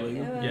slowly, like pretty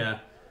illegal. yeah.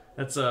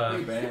 That's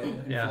Pretty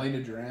bad. Yeah.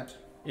 Inflated your aunt.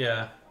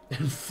 yeah.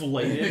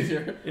 Inflated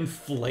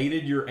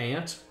your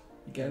aunt.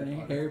 You got any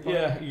Harry Potter?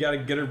 Yeah, you gotta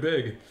get her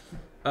big.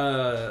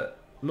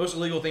 Most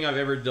illegal thing I've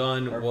ever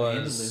done Or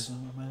was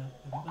vandalism, am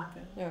I like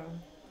that? yeah.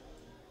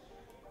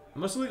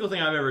 most illegal thing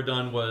I've ever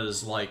done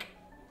was like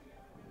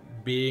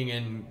being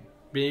in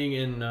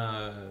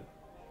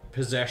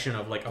possession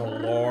of like a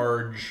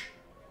large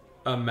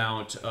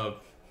amount of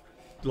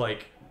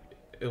like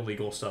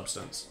illegal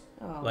substance.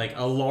 Oh. Like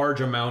a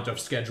large amount of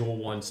Schedule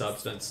 1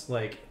 substance.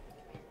 Like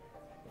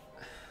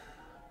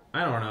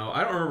I don't know.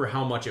 I don't remember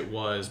how much it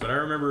was, but I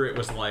remember it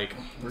was like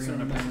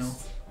 300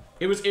 pounds.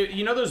 it was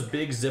you know those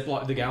big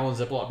the gallon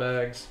Ziploc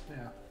bags?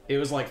 Yeah. It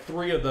was like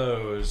 3 of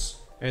those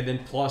and then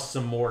plus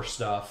some more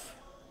stuff.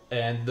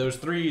 And those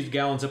 3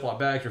 gallon Ziploc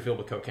bags were filled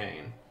with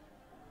cocaine.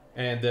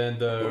 And then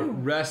the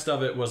rest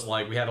of it was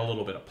like we had a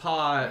little bit of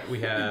pot, we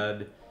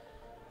had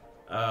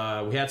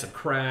some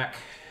crack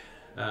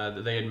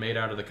that they had made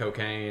out of the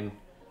cocaine.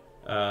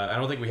 I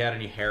don't think we had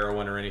any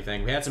heroin or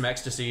anything. We had some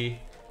ecstasy.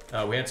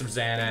 We had some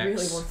Xanax. Really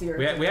worth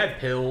the we had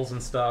pills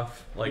and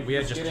stuff. Like we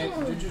had just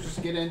Did you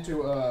just get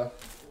into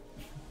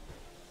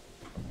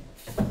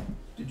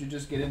Did you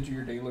just get into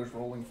your dealer's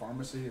rolling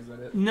pharmacy? Is that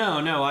it? No,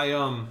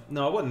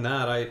 it wasn't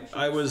that.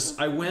 I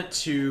went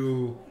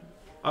to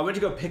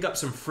go pick up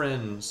some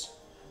friends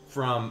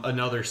from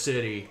another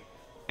city,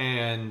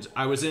 and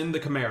I was in the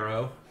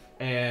Camaro,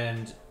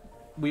 and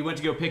we went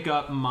to go pick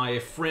up my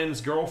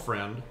friend's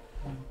girlfriend,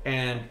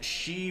 and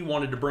she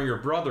wanted to bring her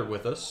brother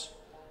with us,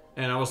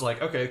 and I was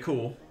like, okay,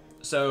 cool.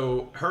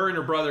 So her and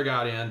her brother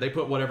got in. They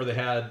put whatever they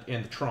had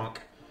in the trunk,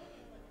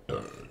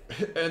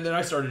 and then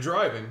I started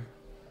driving.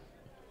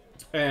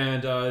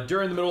 And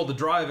during the middle of the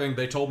driving,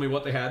 they told me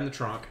what they had in the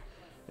trunk,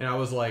 and I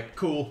was like,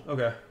 cool,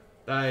 okay.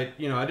 I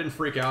didn't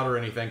freak out or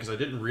anything because I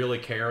didn't really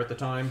care at the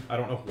time. I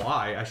don't know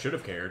why. I should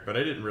have cared, but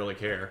I didn't really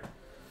care.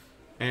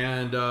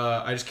 And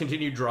I just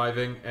continued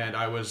driving, and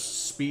I was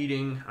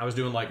speeding. I was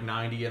doing like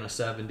 90 and a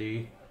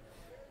 70,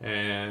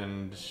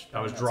 and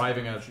I was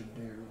driving That's what you should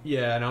do.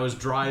 yeah, and I was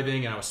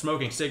driving, and I was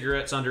smoking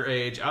cigarettes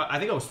underage. I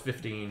think I was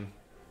 15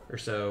 or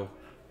so.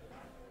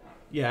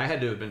 Yeah, I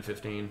had to have been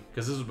 15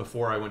 because this was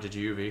before I went to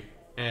juvie,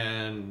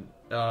 and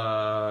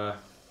I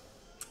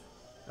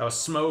was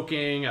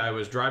smoking. I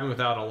was driving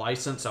without a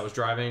license. I was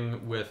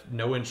driving with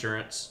no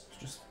insurance. It's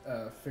just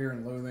Fear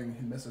and Loathing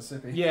in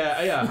Mississippi.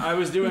 Yeah. I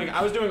was doing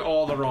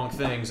all the wrong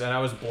things, and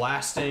I was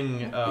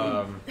blasting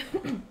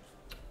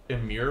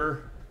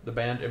Immure, the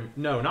band.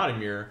 No, not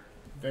Immure.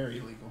 Very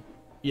illegal.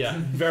 Yeah,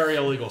 very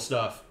illegal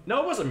stuff.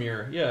 No, it was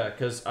Immure. Yeah,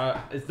 because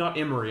it's not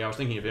Emery. I was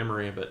thinking of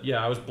Emery, but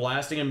yeah, I was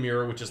blasting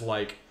Immure, which is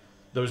like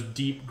those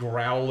deep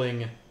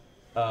growling,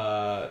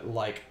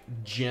 like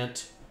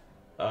gent.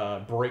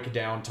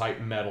 Breakdown type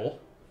metal,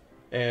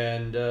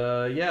 and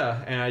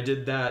and I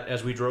did that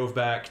as we drove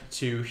back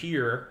to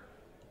here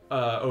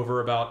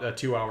over about a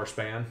 2-hour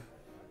span,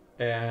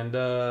 and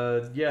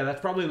that's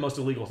probably the most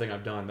illegal thing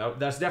I've done.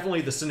 That's definitely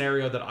the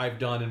scenario that I've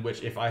done in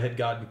which if I had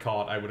gotten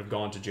caught, I would have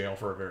gone to jail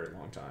for a very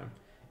long time.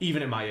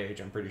 Even at my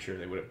age, I'm pretty sure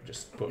they would have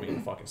just put me in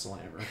the fucking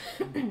slammer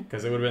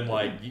because it would have been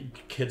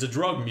like, kid's a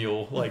drug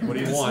mule. Like, what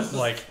do you want?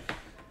 Like,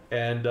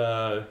 and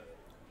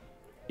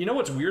you know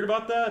what's weird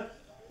about that?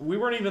 Her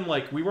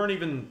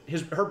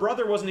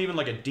brother wasn't even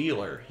like a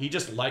dealer. He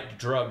just liked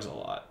drugs a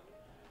lot.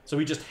 So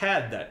he just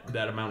had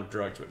that amount of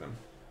drugs with him.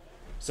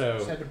 So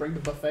Just had to bring the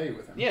buffet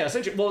with him. yeah,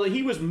 essentially. Well,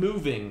 he was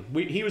moving.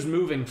 He was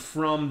moving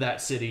from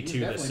that city to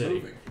this city.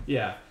 Moving.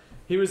 Yeah,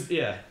 he was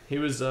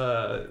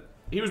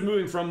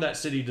moving from that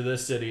city to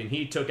this city, and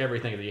he took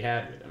everything that he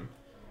had with him.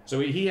 So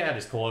he had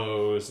his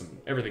clothes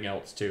and everything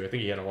else too. I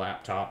think he had a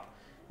laptop,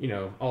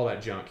 all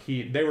that junk.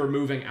 They were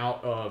moving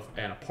out of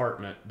an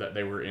apartment that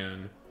they were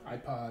in.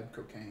 iPod,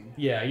 cocaine.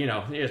 Yeah,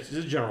 it's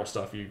just general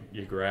stuff you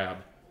grab.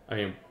 I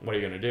mean, what are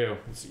you gonna do?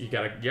 You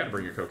gotta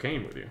bring your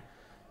cocaine with you.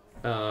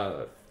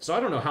 So I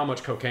don't know how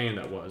much cocaine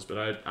that was,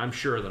 but I'm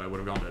sure that I would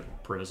have gone to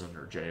prison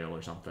or jail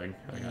or something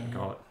if I got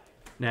caught.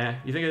 Nah,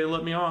 you think they'd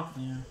let me off?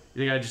 Yeah. You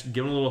think I'd just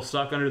give them a little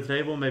suck under the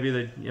table? Maybe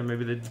they'd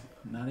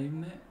Not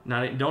even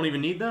that. don't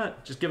even need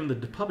that. Just give them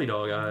the puppy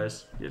dog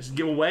eyes. Just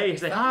give away.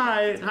 Say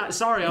hi.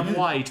 Sorry, I'm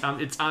white. I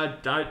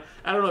don't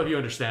know if you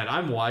understand.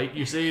 I'm white.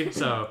 You see,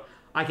 so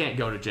I can't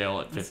go to jail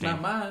at 15. It's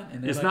not mine.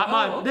 And It's like, not oh,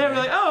 mine. okay. They were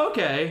like, oh,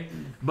 okay.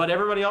 But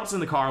everybody else in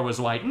the car was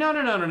like, no.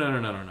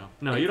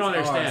 No, you don't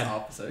It's ours, understand.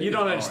 officer. You It's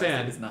don't ours.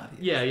 understand. It's not his.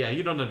 Yeah,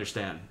 you don't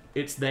understand.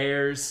 It's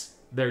theirs.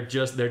 They're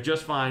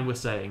just fine with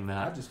saying I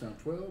that. just found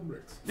 12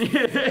 bricks.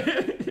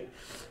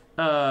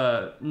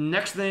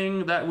 Next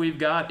thing that we've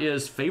got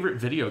is favorite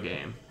video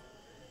game.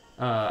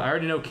 I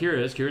already know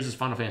Kira's. Kira's is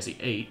Final Fantasy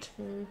VIII.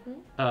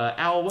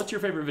 Al, what's your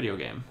favorite video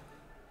game?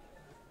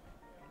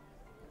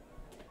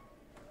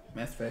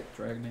 Mass Effect,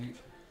 Dragon Age.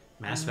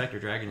 Mass Effect or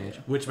Dragon Age?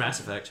 Yeah. Which Mass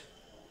Effect?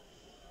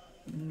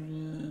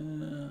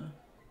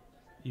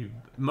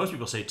 Most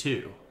people say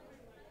 2.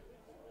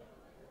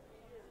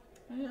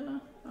 Yeah,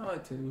 I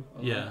like 2.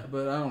 Yeah.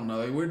 But I don't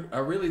know. I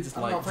really just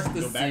I don't know like if I can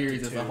the go back to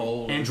series as a 2.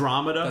 whole.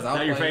 Andromeda? 'Cause Is I'll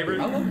that your play- favorite?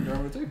 I love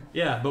Andromeda too.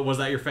 Yeah, but was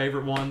that your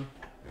favorite one?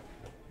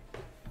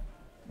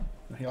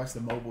 He likes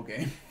the mobile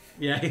game.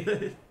 Yeah.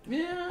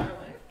 Yeah,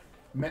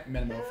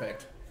 Minimal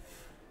Effect.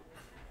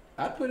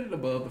 I'd put it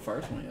above the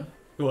first one, yeah.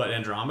 What,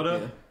 Andromeda?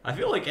 Yeah. I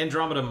feel like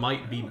Andromeda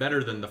might be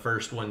better than the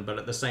first one, but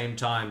at the same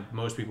time,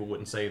 most people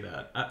wouldn't say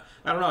that. I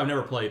don't know, I've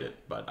never played it,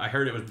 but I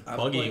heard it was I've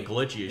buggy and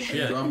played glitchy as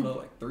shit. Andromeda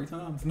like 3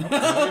 times.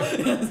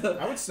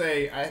 I would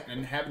say,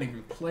 and haven't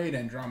even played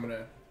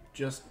Andromeda,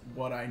 just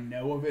what I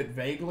know of it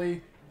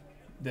vaguely,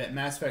 that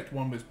Mass Effect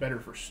 1 was better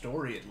for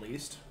story at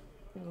least.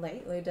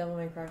 Lately, Devil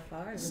May Cry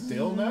 5 is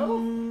Still no?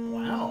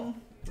 Wow.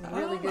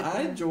 really good. I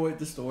game. enjoyed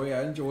the story.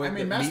 I enjoyed I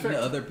mean, Mass meeting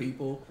Effect- other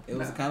people. It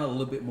was kind of a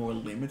little bit more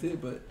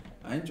limited, but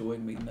I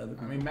enjoyed meeting other I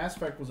people. mean, Mass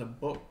Effect was a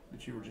book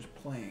that you were just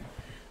playing.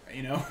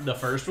 You know? The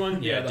first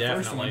one? Yeah, Yeah, the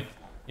first definitely. one.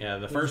 Yeah,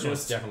 the was first one's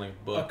just definitely a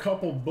A book.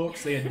 couple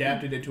books, they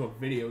adapted it to a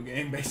video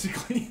game,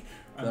 basically.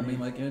 I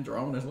mean, like in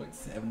Andromeda, there's like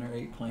 7 or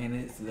 8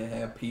 planets. They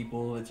have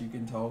people that you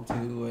can talk to,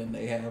 and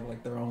they have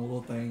like their own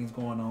little things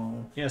going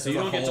on. Yeah, so There's you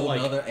a don't get to whole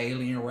like... other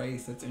alien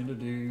race that's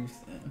introduced.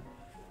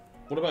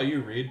 What about you,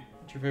 Reed?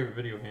 What's your favorite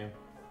video game?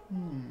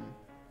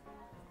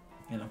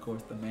 And of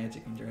course, the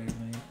magic in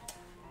Dragon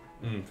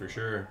Age. For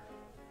sure.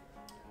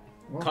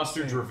 Well,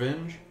 Custard's say-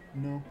 Revenge?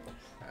 No.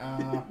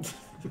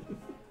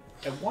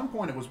 At one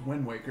point, it was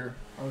Wind Waker.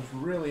 I was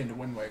really into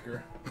Wind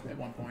Waker at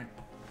one point.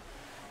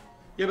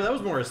 Yeah, but that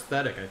was more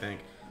aesthetic, I think.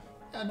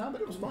 Yeah, no,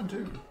 but it was fun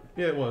too.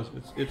 Yeah, it was.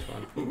 It's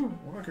fun. Wind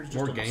Waker's just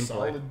More a gameplay.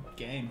 solid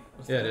game.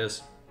 Yeah, it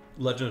is.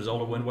 Legend of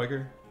Zelda Wind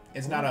Waker?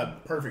 It's not a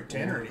perfect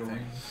 10 or anything.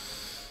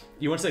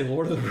 You want to say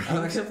Lord of the Rings?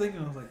 I kept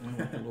thinking, I was like,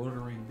 Lord of the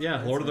Rings.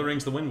 Yeah, Lord of the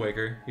Rings, the Wind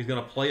Waker. He's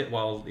gonna play it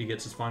while he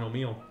gets his final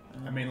meal.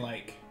 I mean,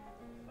 like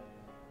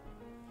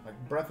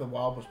Breath of the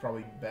Wild was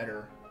probably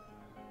better,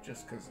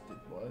 just because it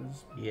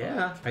was.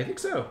 Yeah, I think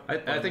so. I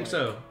think like-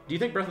 so. Do you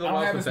think Breath of the I don't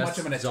Wild have is as the much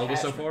of an best attachment.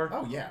 Zelda so far?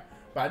 Oh yeah,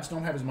 but I just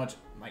don't have as much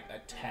like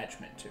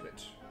attachment to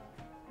it.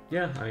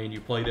 Yeah, I mean,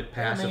 you played it I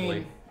passively.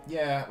 mean,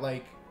 yeah,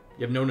 like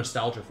You have no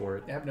nostalgia for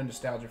it. I have no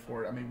nostalgia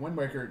for it. I mean, Wind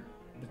Waker,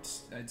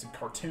 it's a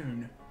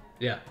cartoon,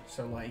 Yeah.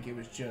 so like it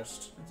was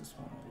just I just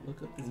want to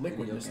look up this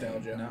liquid video game,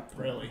 nostalgia. not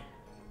porn. Really,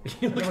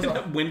 You look was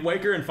at Wind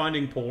Waker and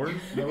finding porn.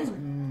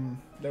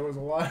 there was a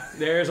lot.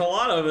 There's a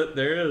lot of it.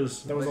 There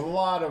is. There was a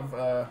lot of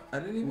I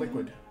didn't even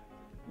liquid.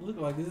 look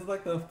like this is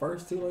like the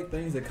first 2 like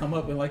things that come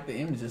up in like the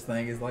images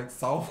thing is like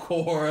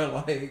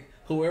softcore, like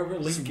whoever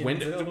leaked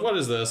it. What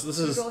is this? This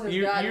is Google has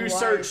you. gotten You wise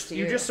searched. to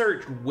You you. just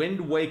searched Wind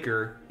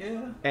Waker,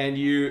 Yeah, and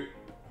you.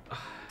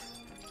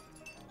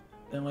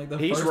 and like the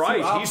He's first 2 right.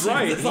 He's options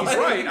right. is He's like-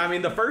 right. I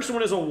mean, the first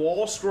one is a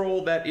wall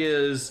scroll that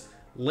is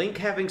Link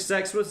having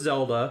sex with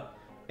Zelda,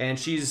 and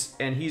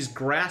he's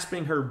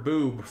grasping her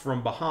boob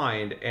from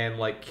behind and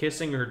like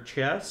kissing her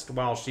chest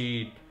while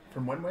she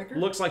From Wind Waker?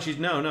 looks like she's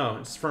no.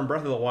 It's from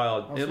Breath of the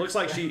Wild. It looks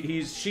like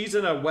she's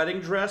in a wedding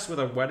dress with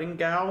a wedding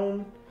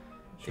gown.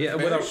 Yeah,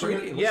 with very a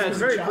pretty. It looks yeah, like it's a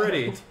very child.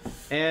 pretty,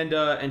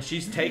 and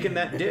she's taking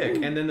that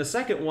dick. And then the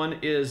second one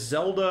is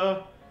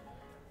Zelda.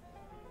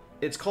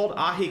 It's called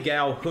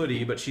Ahegao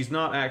Hoodie, but she's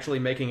not actually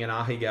making an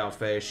Ahegao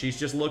face. She's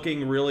just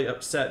looking really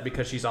upset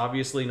because she's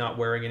obviously not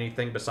wearing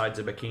anything besides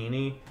a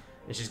bikini.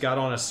 And she's got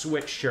on a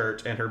switch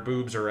shirt and her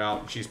boobs are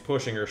out. And she's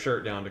pushing her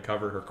shirt down to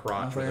cover her I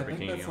crotch was with like, her I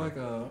think bikini that's on. like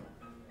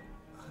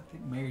I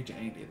think Mary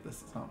Jane did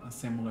this a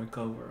similar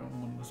cover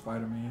on one of the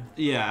Spider-Man.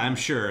 Yeah, I'm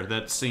sure.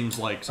 That seems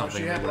like Oh, something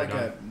she they had would like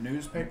have a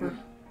newspaper.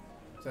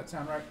 Does that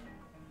sound right?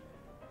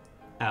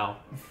 done. Ow.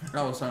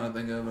 I was trying to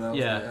think of it. I was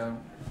Yeah.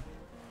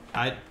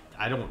 like,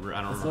 I don't it's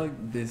remember.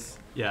 like this,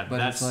 Yeah, but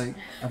that's it's like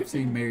I've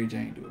seen Mary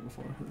Jane do it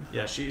before.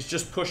 yeah. She's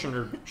just pushing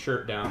her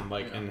shirt down,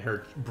 like, and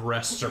her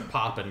breasts are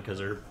popping because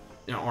her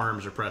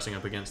arms are pressing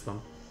up against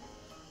them.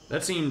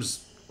 That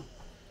seems.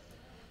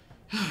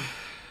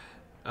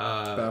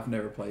 But I've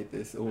never played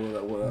this. Or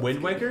what else?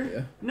 Wind Waker?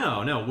 Yeah.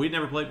 No, we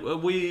never played.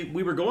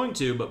 We were going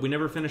to, but we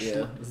never finished.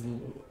 Yeah. It's a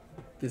little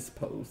this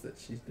pose that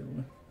she's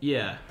doing.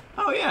 Yeah.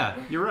 Oh yeah,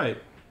 you're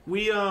right.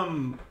 We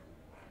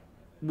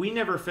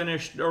never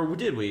finished, or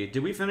did we?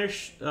 Did we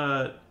finish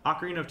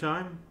Ocarina of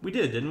Time? We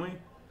did, didn't we?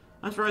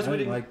 I'm surprised I we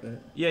didn't didn't. like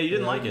that. Yeah, you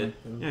didn't Yeah, I like didn't it.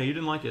 like those. Yeah, you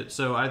didn't like it.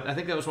 So I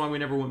think that was why we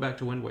never went back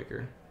to Wind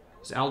Waker.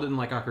 So Al didn't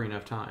like Ocarina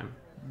of Time.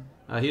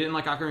 He didn't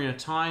like Ocarina of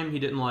Time. He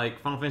didn't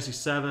like Final Fantasy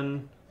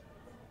VII.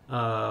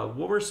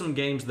 What were some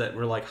games that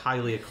were like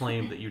highly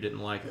acclaimed that you didn't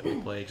like that we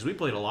played? Because we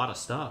played a lot of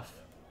stuff.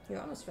 You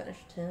almost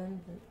finished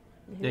 10.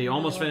 But Yeah, you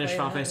almost finished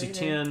Final Fantasy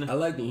X. I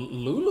like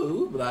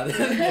Lulu, but I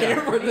didn't care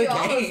for the You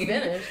almost game.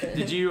 finished it.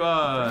 Did you?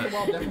 Well,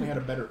 definitely had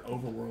a better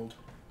overworld.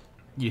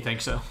 You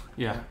think so?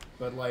 Yeah.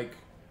 But like,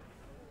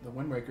 the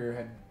Wind Waker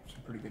had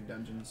some pretty good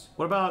dungeons.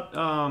 What about?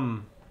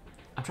 I'm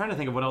trying to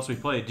think of what else we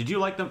played. Did you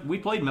like them? We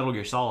played Metal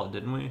Gear Solid,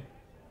 didn't we?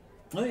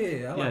 Oh yeah,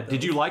 I Yeah. like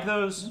Did you like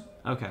those?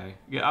 Okay.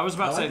 Yeah, I was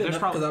about to say there's because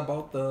probably I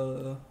bought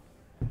the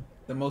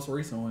most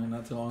recent one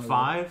not too long ago.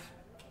 5.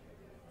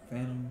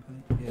 Phantom.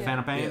 Yeah.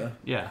 Phantom Pain. Yeah.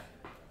 Yeah.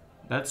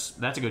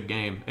 That's a good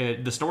game.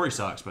 The story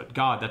sucks, but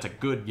God, that's a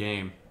good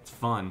game. It's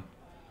fun.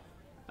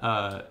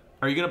 Are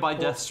you gonna buy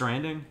Death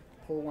Stranding?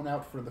 Pull one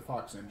out for the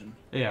Fox engine.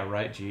 Yeah.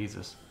 Right.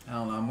 Jesus. I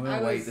don't know. I'm I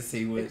gonna wait was to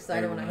see what.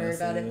 excited when I everyone heard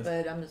else about it,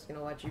 says. but I'm just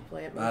gonna let you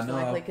play it I most know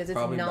likely I'll because it's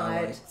probably buy,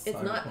 not like, it's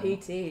not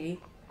Cyberpunk.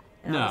 PT.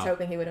 And I was No.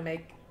 hoping he would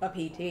make a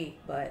PT,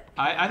 but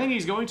I think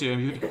he's going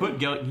to.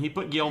 He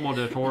put Guillermo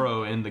del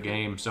Toro in the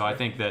game, so I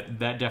think that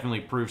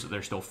definitely proves that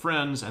they're still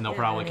friends, and they'll Yeah,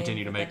 probably I mean,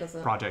 continue to but that make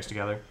doesn't- projects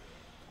together.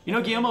 You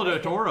know, Guillermo del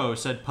Toro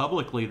said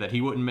publicly that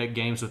he wouldn't make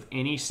games with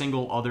any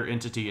single other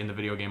entity in the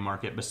video game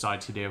market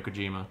besides Hideo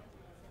Kojima.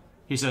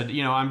 He said,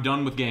 you know, I'm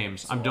done with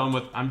games. I'm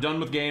done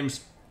with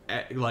games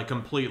like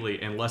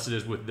completely unless it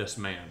is with this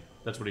man.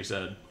 That's what he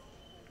said.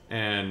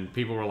 And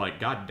people were like,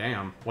 God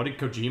damn, what did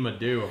Kojima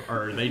do?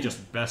 Or are they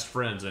just best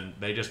friends? And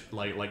they just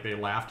like they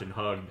laughed and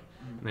hugged.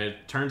 And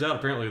it turns out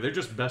apparently they're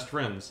just best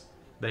friends.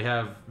 They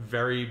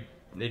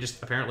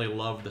just apparently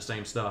love the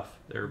same stuff.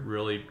 They're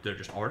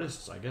just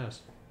artists, I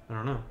guess. I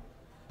don't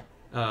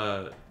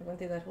know. we went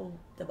through that whole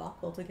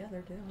debacle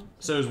together too.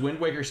 So is Wind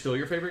Waker still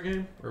your favorite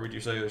game? Or would you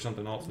say there's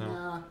something else now?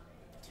 Nah,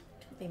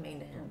 Don't be mean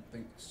to I him. don't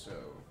think so.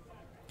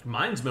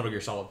 Mine's Metal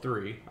Gear Solid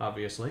 3,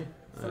 obviously.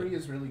 3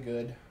 is really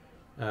good.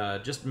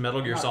 Just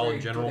Metal Gear I'm not Solid very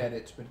in general. good at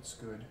it, but it's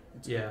good.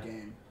 It's a Yeah. good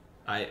game.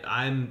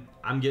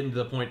 I'm getting to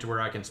the point to where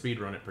I can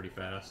speedrun it pretty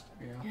fast.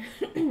 Yeah.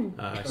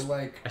 I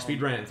like,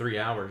 speedran it in 3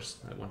 hours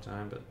at one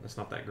time, but that's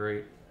not that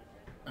great.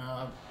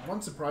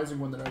 One surprising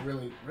one that I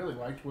really, really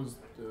liked was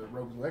the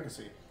Rogue's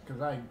Legacy,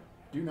 because I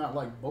do not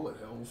like bullet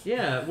hells.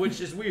 Yeah,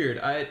 which is weird.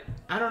 I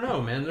don't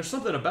know, man. There's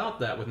something about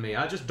that with me.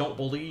 I just don't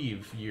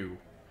believe you.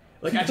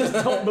 Like I just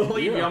don't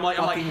believe You're you. a I'm like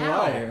fucking how?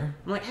 liar.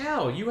 I'm like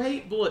how? You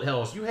hate bullet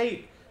hells. You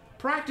hate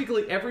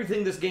practically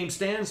everything this game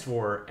stands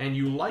for, and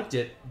you liked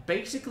it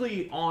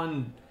basically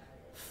on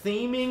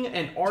theming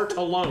and art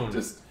alone.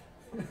 Just,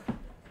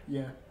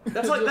 yeah.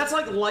 That's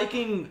like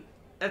liking.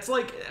 That's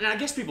like, and I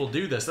guess people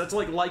do this. That's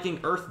like liking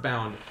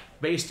Earthbound,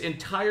 based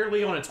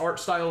entirely on its art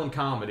style and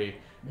comedy.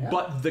 Yeah.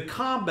 But the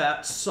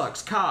combat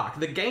sucks cock.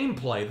 The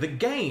gameplay, the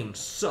game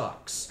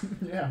sucks.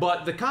 Yeah.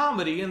 But the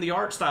comedy and the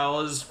art style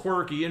is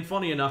quirky and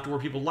funny enough to where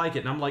people like it.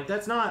 And I'm like,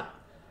 that's not.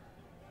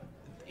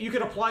 You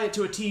could apply it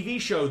to a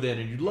TV show then,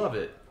 and you'd love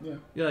it. Yeah.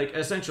 You're like,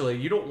 essentially,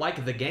 you don't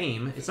like the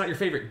game. It's not your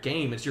favorite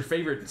game. It's your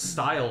favorite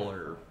style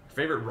or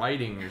favorite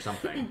writing or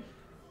something.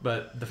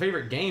 But the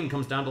favorite game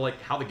comes down to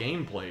like how the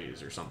game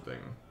plays or something.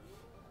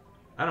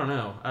 I don't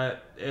know.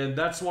 And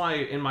that's why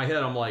in my head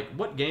I'm like,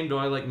 what game do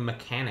I like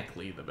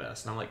mechanically the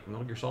best? And I'm like,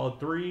 Metal Gear Solid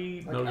 3,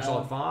 Like, Metal Gear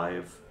Solid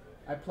 5.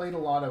 I played a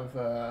lot of,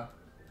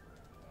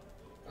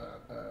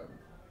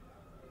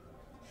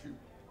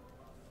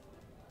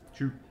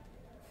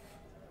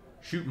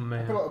 Shooting I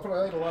man.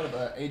 played a lot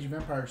of Age of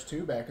Empires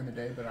 2 back in the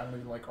day, but I don't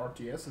even like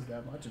RTSs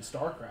that much, and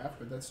StarCraft,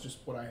 but that's just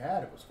what I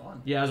had. It was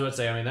fun. Yeah, I was about to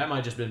say, I mean, that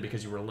might just been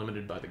because you were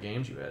limited by the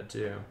games you had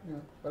too. Yeah.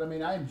 But I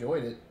mean, I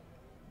enjoyed it.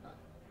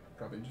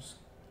 Probably just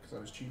because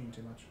I was cheating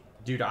too much.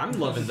 Dude, I'm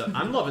loving the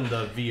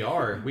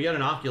VR. We got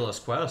an Oculus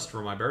Quest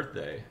for my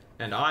birthday,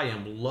 and I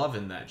am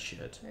loving that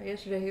shit.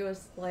 Yesterday he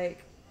was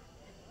like,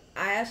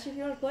 I asked you if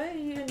you want to play,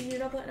 and you're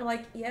not playing. I'm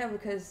like, yeah,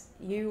 because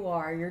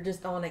you're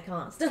just on it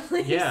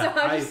constantly. Yeah, so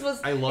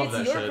I love it's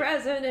that your shit.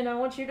 present, and I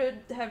want you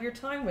to have your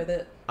time with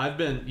it.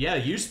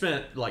 You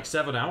spent like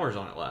 7 hours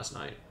on it last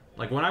night.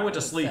 Like when I went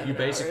to sleep, 7 you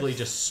basically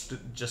hours.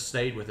 just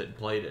stayed with it and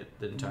played it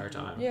the entire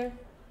time. Yeah.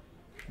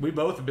 We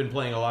both have been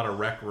playing a lot of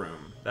Rec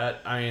Room.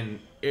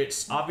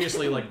 It's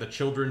obviously like the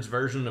children's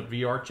version of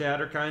VR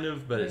Chatter, kind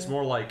of, but it's Yeah.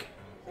 more like,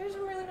 There's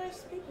some really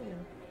nice people here.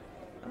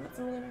 I met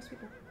some really nice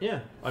people. yeah.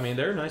 I mean,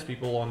 they're nice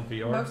people on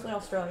VR. Mostly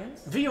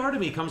Australians. VR to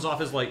me comes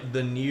off as like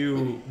the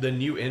new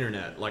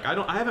internet. Like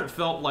I haven't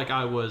felt like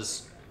I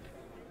was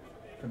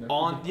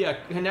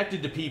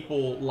connected to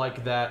people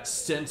like that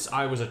since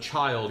I was a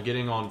child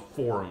getting on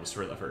forums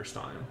for the first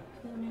time.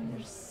 I mean,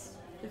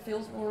 it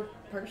feels more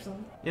personal.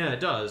 Yeah, it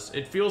does.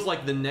 It feels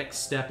like the next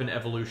step in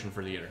evolution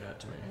for the internet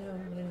to me.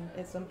 I mean,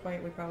 at some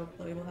point we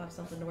probably will have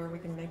something to where we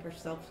can make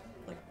ourselves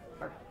like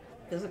our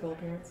physical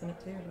appearance in it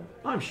too.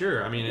 But. I'm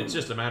sure. I mean, it's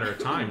just a matter of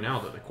time now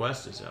that the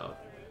Quest is out.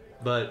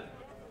 But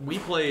we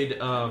played.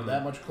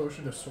 That much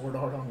closer to Sword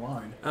Art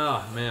Online.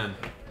 Oh man.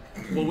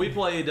 Well, we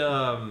played.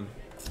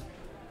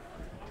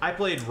 I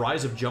played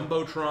Rise of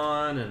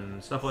Jumbotron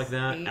and stuff like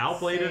that. Beat Al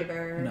played it.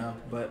 Saber. No,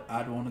 but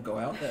I'd want to go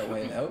out that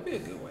way. That would be a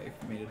good way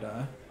for me to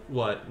die.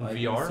 What Like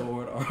VR?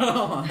 Sword Art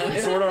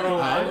Online. Sword Art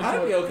Online?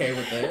 I'd be okay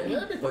with that. Yeah,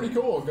 that'd be pretty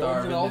cool. Go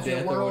Starving into an to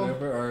death alternate or world.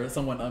 whatever, or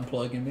someone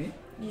unplugging me.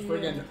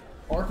 Friggin'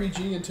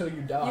 RPG until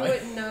you die. You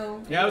wouldn't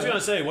know. Yeah, I was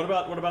gonna say, what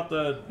about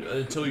the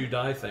until you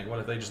die thing? What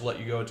if they just let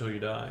you go until you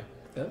die?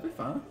 That'd be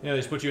fine. Yeah, they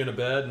just put you in a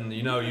bed, and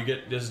you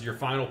get this is your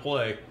final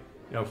play,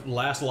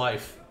 last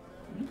life.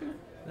 Okay.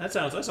 That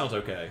sounds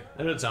okay.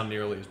 That doesn't sound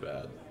nearly as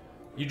bad.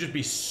 You just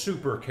be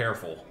super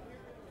careful,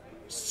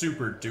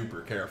 super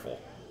duper careful,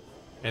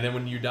 and then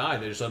when you die,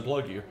 they just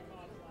unplug you.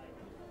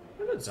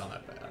 That doesn't sound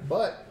that bad.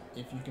 But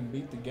if you can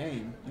beat the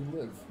game, you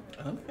live.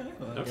 Okay.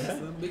 Well, I Okay. guess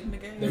I'm beating the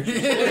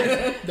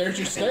game. There's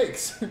your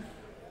stakes.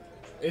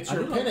 It's I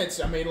your don't know. penance.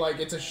 I mean, like,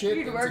 it's a shit.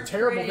 You It's a worked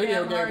terrible pretty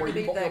video damn game hard where to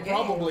you beat that will game.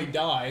 probably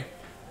die.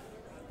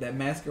 That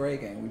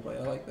Masquerade game we play,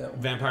 I like that one.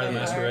 Vampire the Yeah.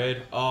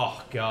 Masquerade.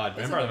 Oh God, It's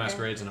Vampire the okay.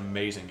 Masquerade's an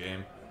amazing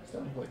game. Still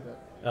haven't played that.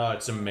 Oh,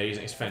 it's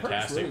amazing. It's heard it's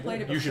fantastic. really good.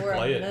 Played it You should before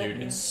play I it, met dude.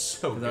 you. It's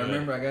so Because good. I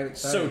remember I got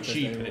excited. So 'cause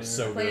cheap they and it's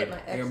were- so Played good. it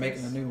at my They were making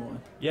a ex's. new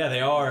one. Yeah, they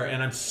are,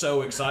 and I'm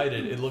so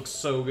excited. It looks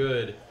so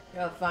good.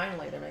 Oh,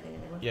 finally they're making a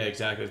new one. Yeah,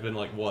 exactly. It's been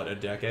like what, a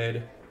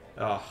decade?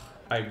 Oh,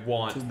 I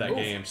want that Oof.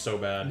 game so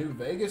bad. New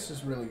Vegas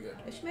is really good.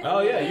 They should make Oh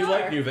a yeah, you VR.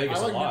 like New Vegas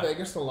I like a lot. New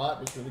Vegas a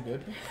lot. It's really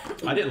good.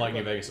 I didn't like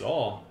New Vegas at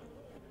all.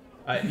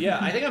 I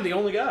think I'm the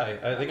only guy.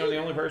 I think I'm the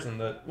only person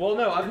that. Well,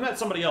 no, I've met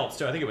somebody else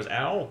too. I think it was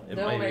Al. It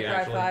Devil might May be Cry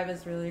actually. 5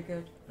 is really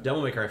good.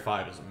 Devil May Cry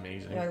 5 is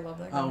amazing. Yeah, I love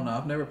that game. I don't know.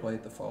 I've never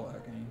played the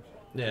Fallout games.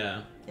 Yeah,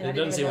 Yeah, I it didn't doesn't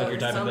even seem know like it your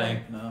was type of coming.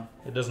 thing. No.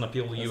 It doesn't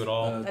appeal to you That's, at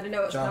all. I didn't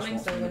know it was Josh coming,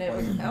 wants so me when to it play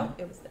was it. out,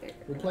 it was there.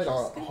 We played a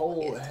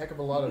whole heck of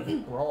a lot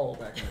of Brawl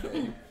back in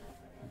the day.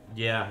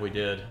 Yeah, we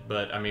did.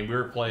 But I mean, we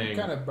were playing.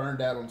 Kind of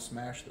burned out on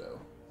Smash though.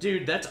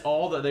 Dude, that's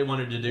all that they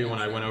wanted to do when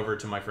I went over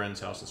to my friend's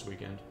house this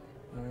weekend.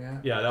 Oh yeah.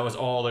 Yeah, that was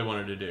all they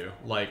wanted to do.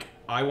 Like,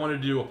 I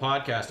wanted to do a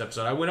podcast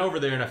episode. I went over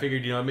there and I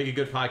figured, I'd make a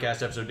good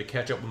podcast episode to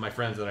catch up with my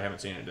friends that I haven't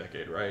seen in a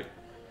decade, right?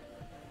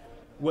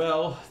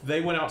 Well,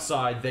 they went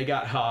outside, they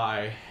got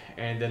high,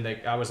 and then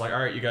I was like, all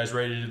right, you guys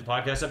ready to do the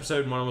podcast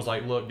episode? And one was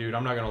like, look, dude,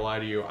 I'm not going to lie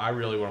to you. I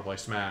really want to play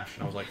Smash.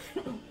 And I was like,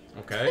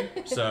 okay.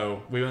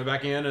 So we went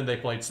back in and they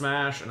played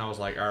Smash, and I was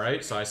like, all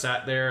right. So I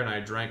sat there and I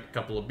drank a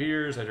couple of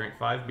beers. I drank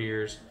 5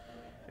 beers.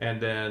 And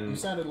then You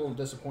sounded a little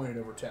disappointed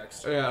over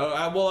text. yeah,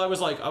 I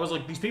was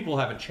like, these people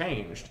haven't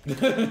changed.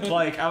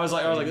 like, I was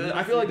like,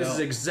 I feel like this is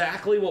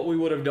exactly what we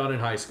would have done in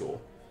high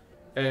school.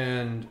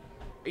 And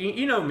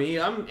you know me,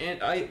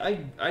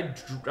 I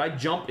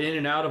jump in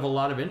and out of a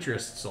lot of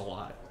interests a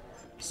lot.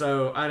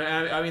 So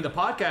I mean, the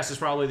podcast is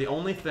probably the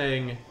only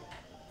thing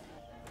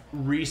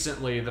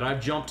recently that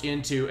I've jumped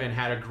into and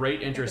had a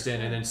great interest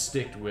in and then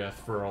sticked with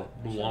for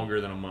longer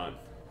than a month.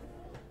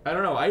 I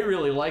don't know. I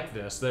really like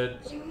this. That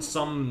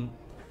some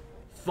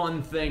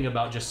fun thing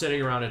about just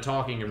sitting around and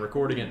talking and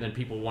recording it and then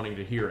people wanting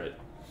to hear it.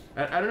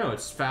 I don't know,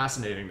 it's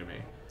fascinating to me.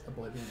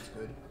 Oblivion's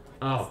good.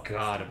 Oh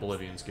god,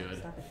 Oblivion's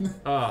good.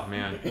 Oh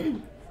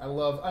man. I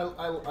love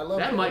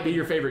That might be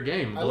your favorite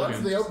game, I love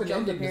Oblivion. the open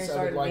Jumped up here endedness and of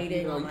started it. Like,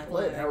 beating you on can my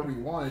play it leg. however you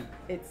want.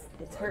 It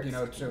hurts You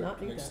know, to to not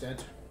do an that.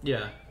 extent.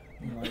 Yeah.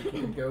 You know, like, you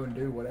can go and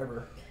do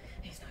whatever.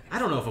 I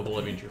don't know if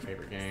Oblivion's your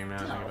favorite game now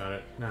that I think No. about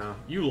it. No.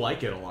 You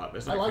like it a lot, but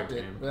it's not I your liked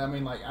favorite it, game. but I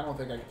mean, like, I don't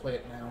think I can play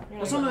it now. You're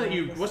What's like, something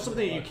oh, this what's is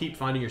something that you what- keep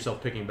finding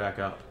yourself picking back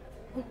up?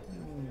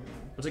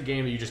 What's a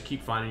game that you just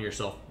keep finding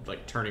yourself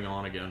like turning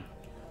on again?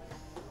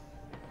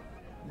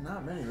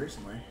 Not many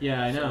recently.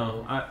 Yeah, I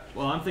know.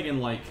 I'm thinking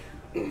like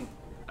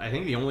I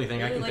think the only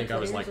thing I really can like think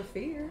of is Layers like of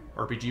Fear.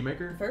 RPG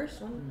Maker.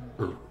 First one.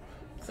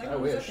 Second I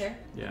one was wish. okay.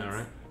 Yeah, all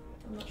right.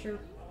 I'm not sure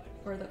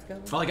where that's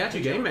going. Well, I got you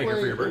Did you Game ever Maker for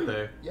play- your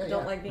birthday. Yeah,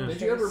 Don't yeah. like being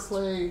Did you ever chased.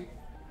 play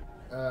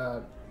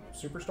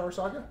Superstar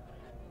Saga?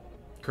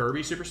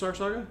 Kirby Superstar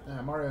Saga?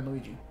 Mario and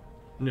Luigi.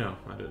 No,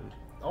 I didn't.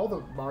 All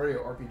the Mario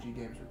RPG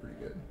games are pretty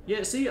good.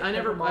 Yeah, see, I've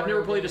Super never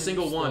Mario played a games,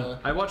 single one.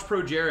 I watched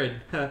Pro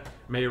Jared.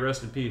 May he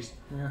rest in peace.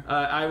 Yeah.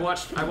 I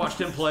watched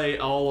him play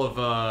all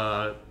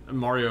of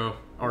Mario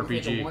You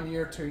think a RPG 1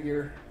 year, 2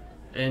 year.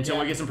 until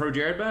Yeah. we get some Pro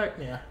Jared back.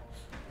 Yeah.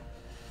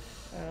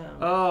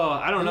 Oh,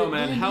 I don't know,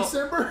 man. In How?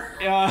 December,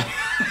 Yeah.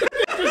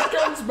 just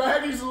comes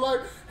back. He's like,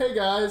 "Hey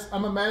guys,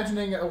 I'm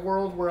imagining a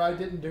world where I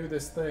didn't do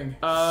this thing.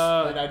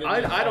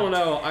 I don't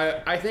know.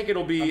 I think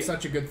it'll be. I'm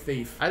such a good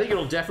thief." I think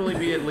it'll definitely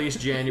be at least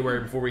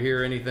January before we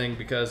hear anything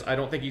because I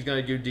don't think he's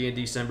gonna do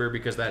D&D December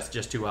because that's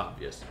just too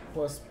obvious.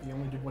 Plus, he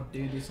only did one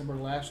day in December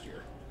last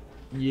year.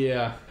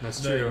 Yeah,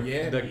 that's The true.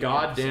 Yeti The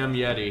goddamn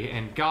Yeti,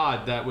 and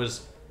God, that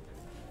was.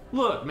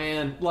 Look,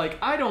 man, like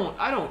I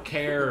don't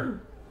care.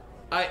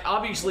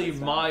 Obviously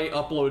my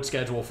upload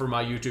schedule for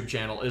my YouTube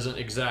channel isn't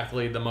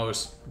exactly the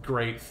most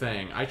great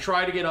thing. I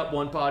try to get up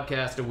one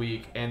podcast a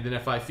week, and then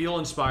if I feel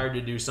inspired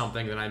to do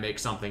something, then I make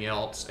something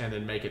else, and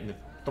then make it and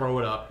throw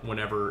it up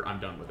whenever I'm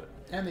done with it.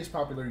 And these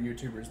popular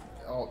YouTubers,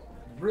 all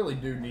really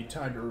do need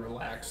time to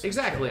relax.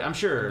 Exactly, I'm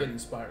sure. Get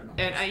inspired.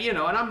 And and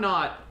I'm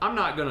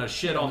not gonna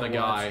shit on the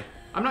guy.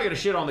 I'm not gonna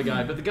shit on the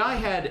guy, but the guy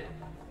had.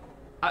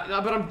 But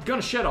I'm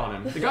gonna shit on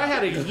him. The guy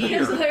had a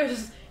year.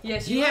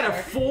 Yes, He had a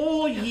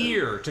full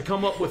year to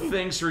come up with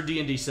things for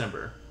D&D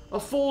December. A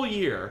full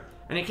year.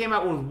 And he came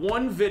out with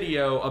one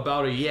video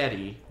about a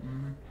Yeti.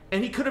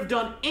 And he could have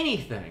done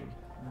anything.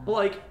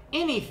 Like,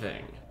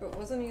 anything. But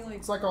wasn't he like?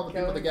 It's like all the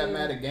people that got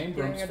mad at Game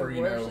Grumps for,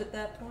 you know. At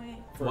that point.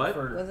 What?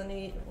 Wasn't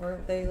he?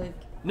 Weren't they like?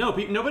 No,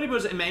 nobody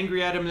was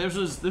angry at him. This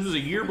was a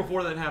year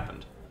before that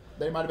happened.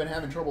 They might have been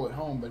having trouble at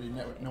home, but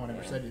no one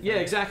ever said anything. Yeah,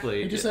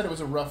 exactly. He just said it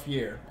was a rough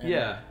year. And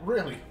Yeah.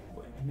 Really?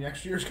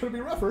 Next year's going to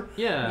be rougher.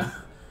 Yeah.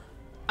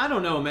 I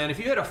don't know, man. If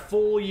you had a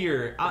full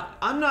year,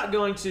 I'm not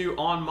going to,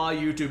 on my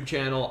YouTube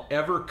channel,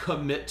 ever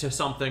commit to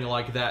something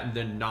like that and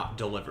then not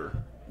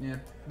deliver. Yeah.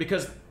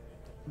 Because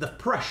the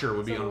pressure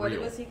would be So unreal.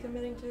 what was he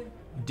committing to?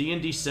 D&D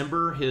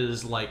December,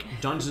 his like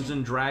Dungeons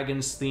and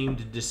Dragons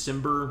themed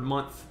December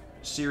month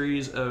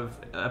series of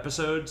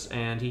episodes,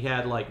 and he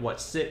had like what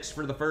 6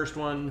 for the first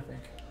one,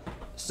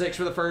 6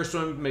 for the first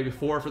one, maybe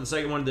 4 for the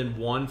second one, then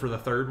 1 for the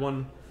third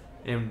one,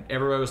 and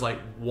everybody was like,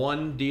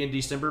 1 D&D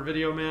December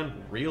video,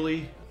 man,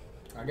 really?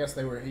 I guess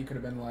he could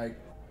have been like,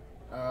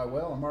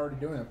 well, I'm already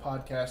doing a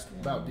podcast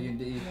about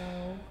D&D.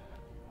 No.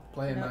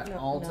 Playing my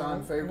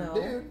all-time favorite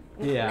dude,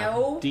 Yeah,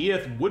 No.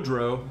 Death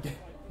Woodrow.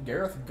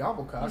 Gareth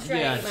Gobblecock. Try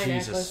Yeah, to eat my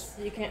Jesus. necklace.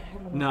 You can't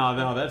have one.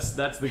 No,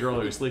 that's the girl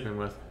he was sleeping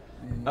with.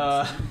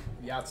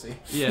 Yahtzee.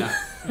 Yeah,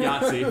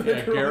 Yahtzee.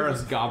 Yeah,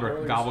 Gareth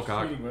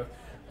Gobblecock. Cheating with.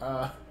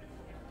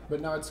 But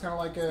no, it's kind of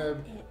like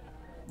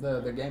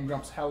the Game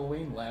Grumps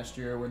Halloween last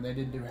year when they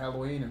didn't do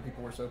Halloween and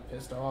people were so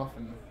pissed off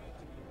and.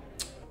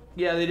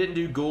 Yeah, they didn't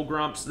do Ghoul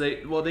Grumps.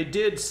 They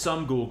did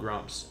some Ghoul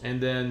Grumps,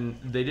 and then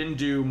they didn't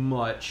do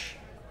much,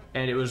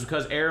 and it was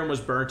because Aaron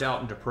was burnt out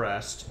and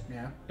depressed.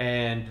 Yeah.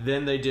 And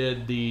then they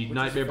did the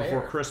Nightmare fair.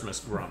 Before Christmas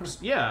Grumps.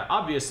 Yeah,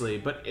 obviously,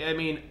 but I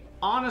mean,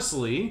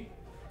 honestly,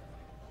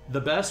 the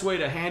best way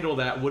to handle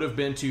that would have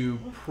been to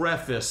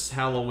preface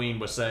Halloween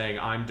with saying,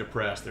 "I'm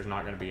depressed. There's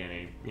not going to be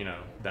any,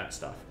 that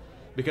stuff."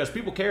 Because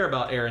people care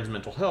about Aaron's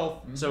mental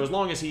health, so as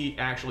long as he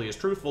actually is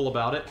truthful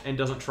about it and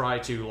doesn't try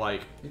to,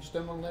 like... He just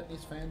doesn't want to let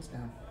these fans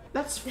down.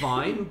 That's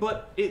fine,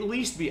 but at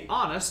least be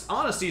honest.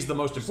 Honesty is the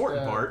most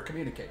important part.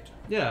 Communicate.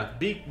 Yeah,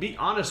 be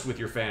honest with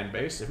your fan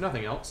base, if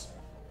nothing else.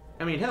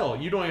 I mean, hell,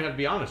 you don't even have to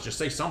be honest. Just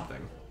say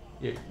something.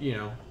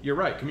 You're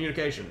right.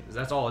 Communication.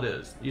 That's all it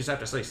is. You just have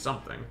to say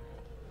something.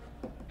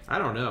 I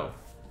don't know.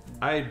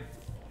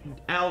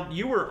 Al,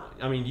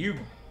 you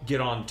get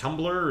on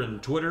Tumblr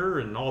and Twitter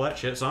and all that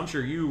shit, so I'm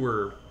sure you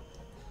were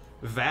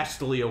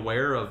vastly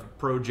aware of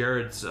Pro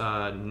Jared's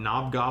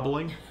knob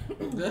gobbling.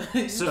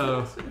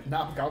 So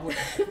Knob goblin,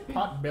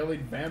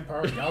 pot-bellied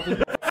vampire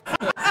goblin.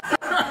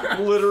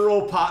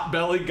 literal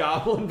pot-bellied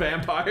goblin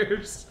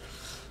vampires.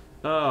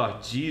 Oh,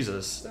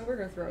 Jesus. So we're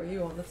gonna throw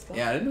you on the spot.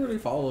 Yeah, I didn't really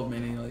follow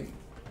many like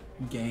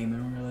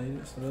gaming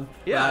related stuff.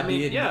 Yeah, But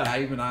yeah.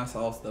 I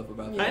saw stuff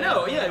about that. I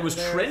know, yeah, it was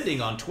There's- trending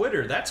on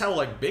Twitter. That's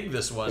how big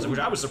this was, which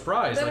I was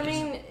surprised. But Like, I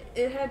mean,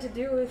 it had to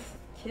do with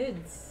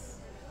kids.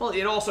 well,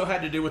 it also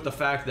had to do with the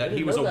fact that he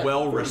didn't was know a that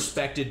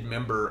well-respected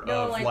member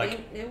No, of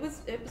it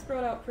was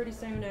brought out pretty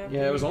soon after.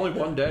 Yeah, it was we only did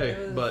one that. day, It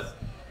was but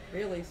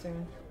really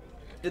soon.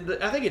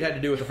 I think it had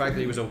to do with the fact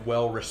that he was a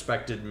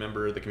well-respected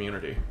member of the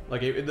community.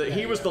 Like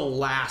he was the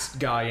last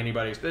guy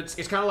anybody. It's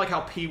kind of like how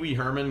Pee Wee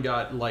Herman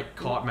got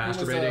caught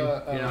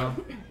masturbating.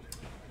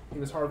 He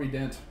was Harvey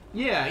Dent.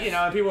 Yeah,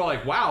 and people were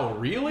like, "Wow,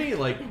 really?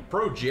 Like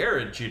Pro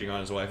Jared cheating on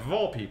his wife of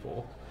all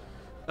people."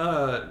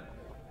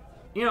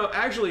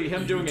 Actually,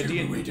 him doing a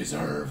D&D. We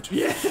deserved.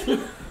 Yeah,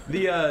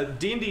 the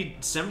D&D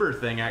December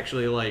thing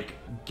actually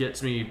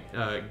gives me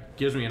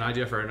an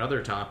idea for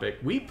another topic.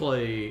 We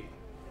play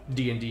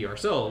D&D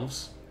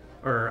ourselves,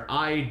 or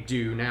I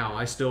do now.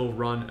 I still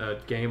run a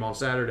game on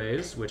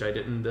Saturdays, which I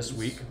didn't this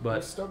week, He's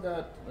but still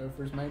got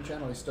for his main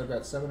channel. He's still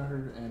got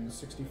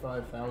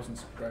 765,000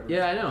 subscribers.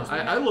 yeah, I know.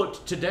 I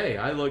looked today.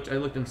 I looked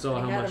and saw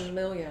He how had much. a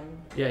million.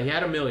 Yeah, he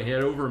had 1 million. He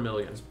had over 1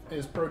 million.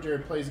 His Pro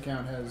Jared Plays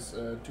account has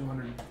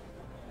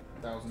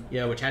 200,000.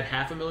 Yeah, which had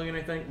 500,000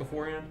 I think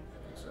beforehand.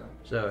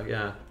 So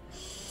yeah.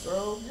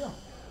 So yeah.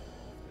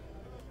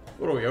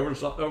 What are we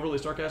overly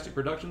sarcastic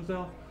productions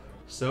now?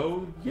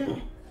 So yeah.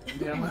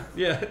 Yeah.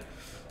 Yeah.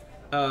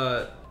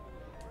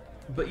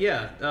 But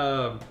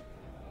yeah,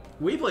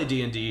 we play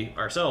D&D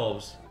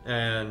ourselves,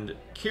 and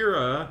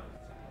Kira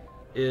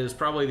is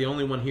probably the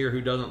only one here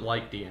who doesn't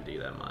like D&D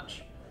that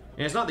much.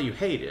 And it's not that you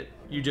hate it,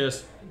 you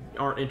just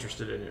aren't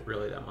interested in it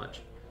really that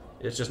much.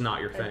 It's just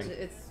not your thing.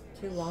 It's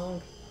too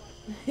long.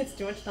 It's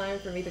too much time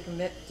for me to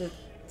commit to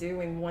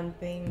doing one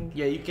thing.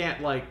 Yeah, you can't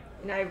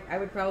And I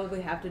would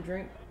probably have to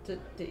drink to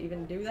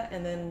even do that,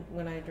 and then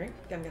when I drink,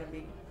 I'm gonna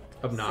be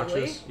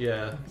obnoxious. silly.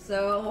 Yeah.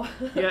 So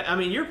Yeah, I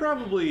mean, you're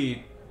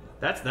probably...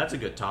 That's a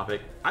good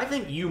topic. I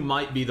think you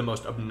might be the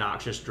most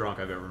obnoxious drunk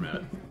I've ever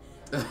met.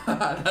 You're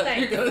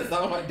gonna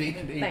talk about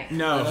D&D. Thanks.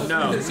 No.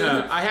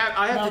 I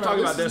have to talk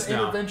about this is an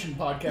now. intervention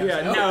podcast.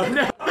 Yeah, no.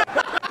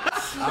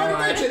 All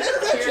right.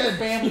 Intervention.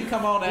 Family,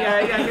 come on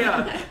out.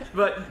 Yeah.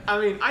 But I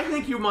mean, I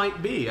think you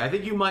might be. I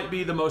think you might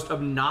be the most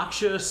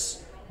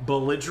obnoxious,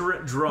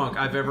 belligerent drunk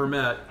I've ever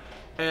met.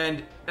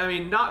 And I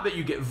mean, not that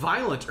you get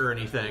violent or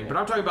anything, but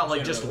I'm talking about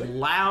like just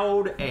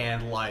loud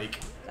and like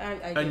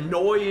I do.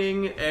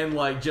 annoying and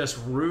like just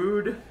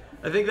rude.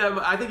 I think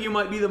you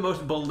might be the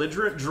most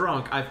belligerent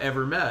drunk I've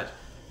ever met.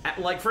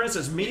 Like for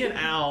instance, me and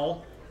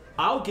Al,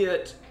 I'm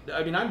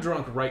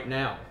drunk right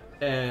now,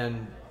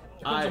 and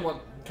Depends on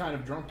what kind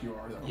of drunk you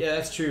are, though. yeah,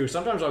 that's true.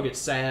 Sometimes I'll get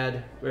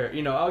sad. Where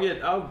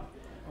I'll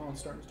Oh,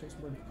 it's starting to taste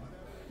weird.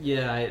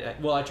 yeah.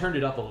 I turned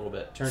it up a little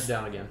bit. Turned it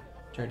down again.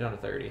 Turned it down to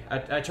 30.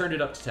 I turned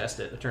it up to test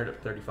it. I turned it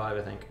up to 35,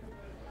 I think.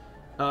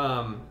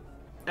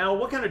 Al,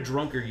 what kind of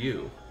drunk are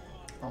you?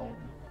 Oh.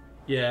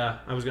 Yeah,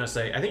 I was gonna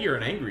say. I think you're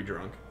an angry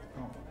drunk.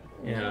 Oh.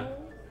 Yeah,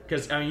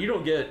 because I mean, you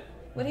don't get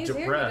When he's here,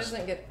 he depressed.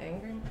 doesn't get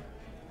angry.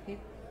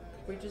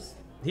 We just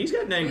He's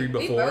gotten angry we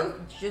before.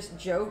 both just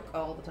joke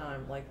all the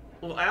time. Like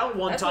Well, Al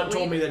one That's time what we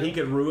told me do. that he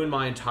could ruin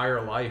my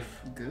entire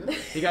life. Good.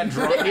 He got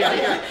drunk.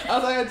 yeah. I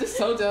was like, I just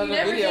told y'all in You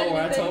the never video did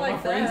where I anything told my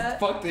like friends that.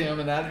 fuck them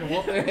and I didn't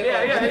whoop their head.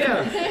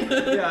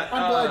 Yeah.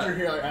 I'm glad you're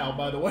here, Al,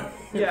 by the way.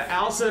 Yeah,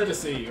 Al Good said. to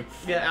see you.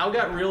 Yeah, Al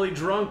got really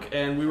drunk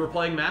and we were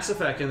playing Mass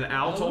Effect and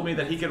Al told me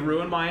that he could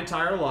ruin my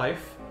entire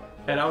life.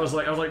 And I was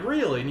like,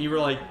 really? And you were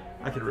like,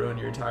 I could ruin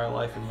your entire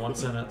life in one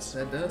sentence.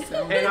 That does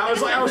sound. And I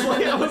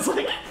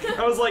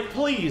was like,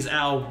 please,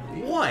 Al,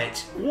 what?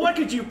 What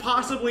could you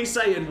possibly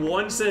say in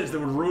one sentence that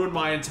would ruin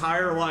my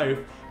entire life?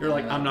 You're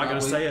like, I'm not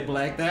gonna say it.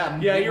 Blacked out.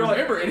 And Yeah, didn't you're like,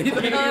 remember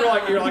anything.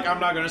 you're like, I'm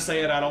not gonna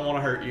say it. I don't want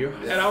to hurt you.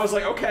 And I was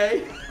like,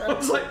 okay. I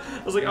was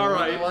like, all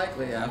right.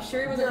 Likely, I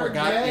sure he was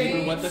forgot gay.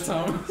 even what the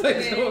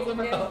conversation was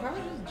yeah, about.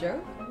 probably just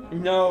joke.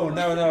 No.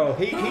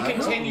 He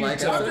continued Like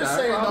to. I I'm said, just I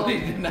saying, probably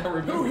though, did not Who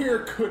remember. here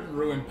couldn't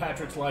ruin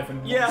Patrick's life in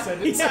one Yeah,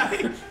 sentence?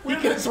 yeah. We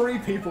got 3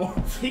 people.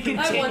 He I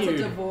want a continued.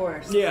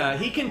 divorce. Yeah,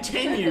 he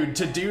continued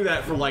to do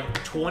that for like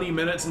 20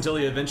 minutes until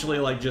he eventually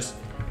like just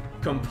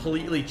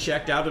completely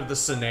checked out of the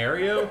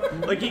scenario.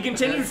 Like he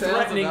continued That sounds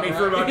threatening about me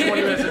for about right.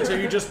 20 minutes until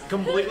you just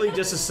completely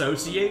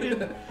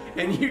disassociated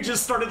and you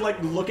just started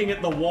like looking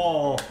at the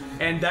wall.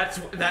 And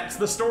that's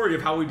the story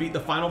of how we beat the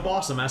final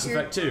boss of Mass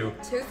Effect 2.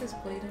 Tooth is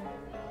bleeding.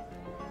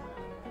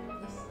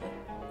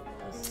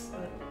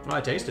 Oh,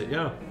 I taste it.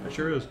 Yeah, it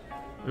sure is.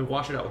 And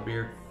wash it out with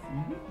beer.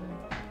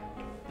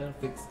 That'll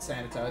fix it.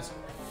 Sanitize.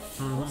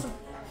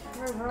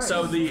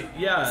 So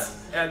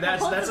and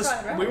that's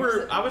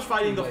I was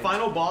fighting the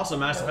final boss of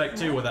Mass Effect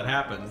 2 when that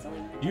happened.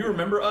 Do you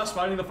remember us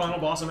fighting the final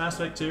boss of Mass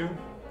Effect 2?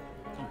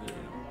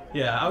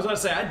 Yeah, I was about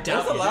to say I doubt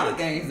There's a you lot do. of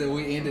games that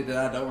we ended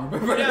that I don't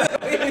remember.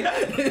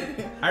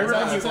 I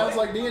remember you. Sounds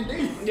like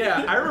D&D.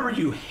 Yeah, I remember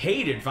you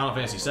hated Final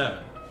Fantasy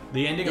 7.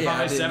 The ending of Yeah,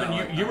 Final I Fantasy did 7, not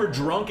like you that. were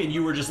drunk and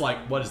you were just like,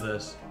 "What is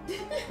this?"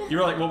 You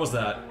were like, "What was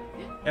that?"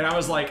 And I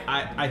was like,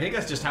 I think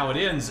that's just how it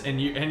ends. And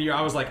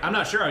I was like, I'm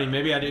not sure. I mean,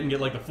 maybe I didn't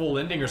get like the full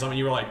ending or something.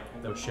 You were like,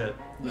 "Oh shit."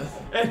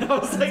 And I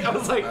was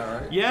like, All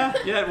right. yeah,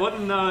 it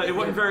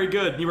wasn't very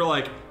good. And you were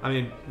like, I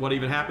mean, what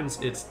even happens?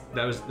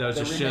 That was They're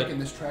just remaking shit.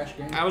 this trash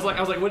game. I was like,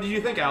 what did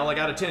you think, Al? Like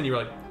out of 10, you were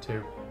like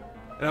 2.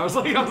 And I was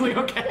like,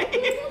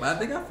 okay. But I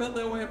think I felt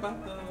that way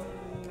about the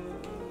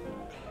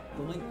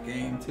Link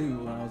game too.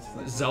 When I was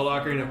like, Zelda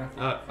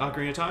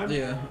Ocarina of Time.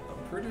 yeah,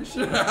 I'm pretty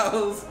sure I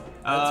was.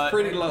 That's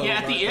pretty low. Yeah,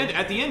 at the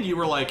right? end, you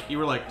were like,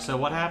 so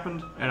what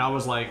happened? And I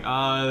was like,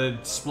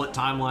 split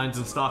timelines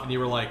and stuff. And you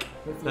were like,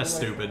 that's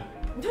stupid.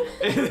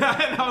 And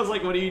I was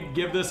like, what do you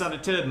give this out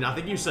of 10? And I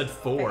think you said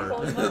 4.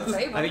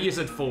 I think you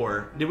said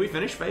 4. Did we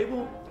finish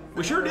Fable?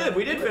 We sure did.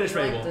 We did finish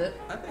Liked Fable. it.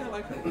 I think I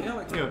like that. Yeah, I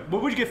like that. Yeah,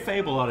 what would you give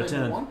Fable out of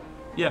 10? Fable 1?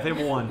 Yeah,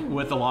 Fable 1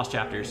 with the lost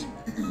chapters.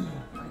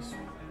 Nice.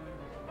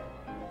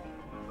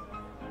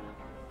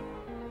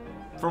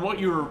 From what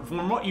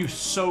you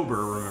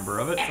sober remember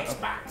of it.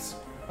 Xbox.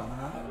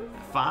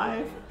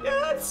 5?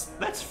 Yeah,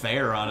 that's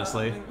fair,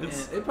 honestly.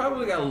 It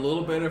probably got a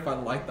little better if I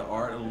liked the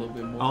art a little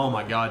bit more. Oh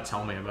my god,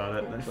 tell me about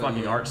it. That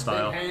fucking yeah, art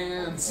style. Big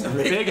hands.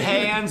 Big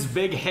hands,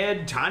 big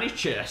head, tiny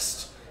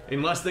chest.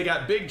 Unless they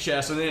got big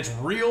chest, and then it's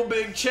real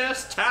big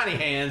chest, tiny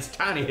hands,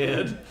 tiny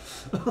head.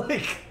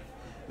 Like,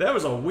 that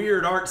was a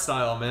weird art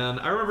style, man.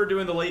 I remember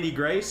doing the Lady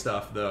Grey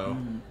stuff, though.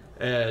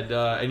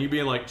 And you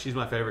being like, she's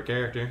my favorite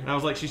character. And I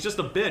was like, she's just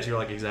a bitch. You're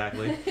like,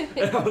 exactly.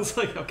 And I was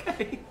like,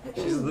 okay.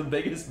 She's the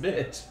biggest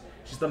bitch.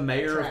 She's the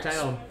mayor of Tracks.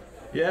 town.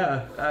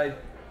 Yeah.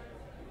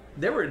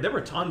 There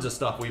were tons of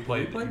stuff we We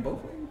played. played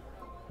both of them.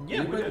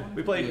 Yeah, we did.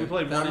 We played 1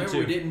 I and remember 2.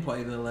 we didn't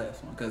play the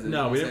last one because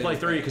No, we didn't play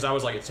 3 because I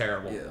was like, it's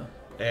terrible. Yeah.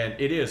 And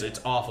it is. It's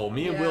awful.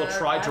 Me and Will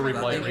tried to I replay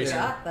think it they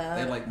recently. got that.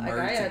 They like Like,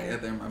 merged I hadn't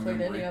together in my played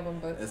memory. any of them,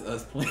 but- As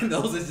us playing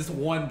those is just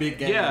one big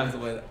game. Yeah. Is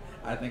what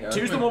I think. I Two's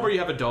the remember. one where you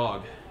have a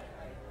dog.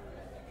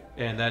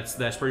 And that's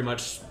pretty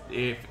much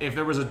if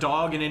there was a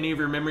dog in any of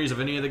your memories of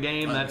any of the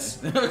game, Okay.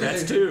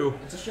 that's 2.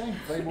 It's a shame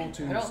Fable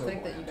 2 I don't so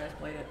think that bad. you guys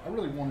played it. I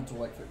really wanted to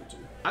like Fable 2.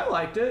 I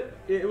liked it.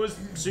 It was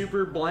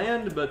super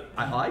bland, but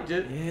I liked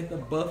it. You had the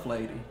buff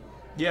lady.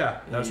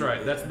 Yeah, that's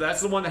right.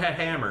 That's the one that had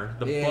Hammer,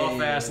 the Yeah,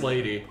 buff ass yeah.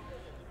 lady.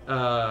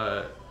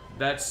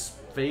 That's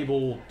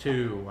Fable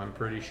 2, I'm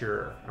pretty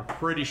sure. I'm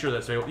pretty sure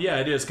that's Fable. Yeah,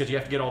 it is, because you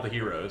have to get all the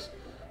heroes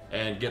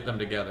and get them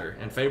together.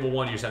 And Fable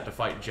 1, you just have to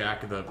fight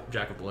Jack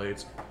of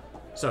Blades.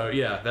 So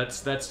yeah,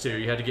 that's 2.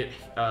 You had to get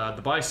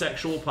the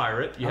bisexual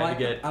pirate. You had to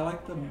get. I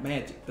like the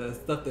magic, the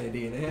stuff they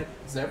did. They had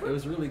Zephyr? It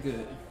was really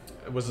good.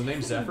 Was the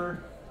name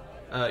Zephyr?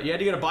 You had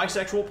to get a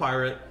bisexual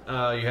pirate.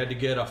 You had to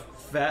get a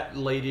fat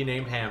lady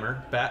named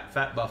Hammer,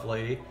 fat buff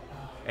lady,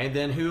 and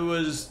then who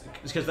was,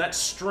 because that's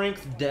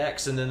strength,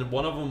 dex, and then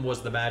one of them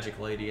was the magic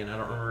lady, and I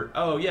don't remember.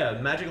 Oh yeah,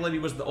 magic lady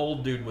was the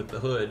old dude with the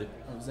hood.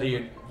 Oh,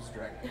 Zephyr was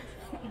Dragon.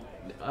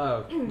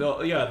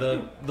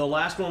 The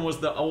last one was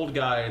the old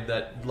guy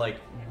that like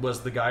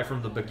was the guy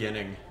from the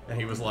beginning, and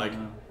he was like,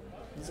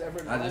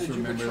 Zephyr, I why just did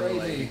you remember, betray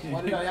like, me?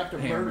 Why did I have to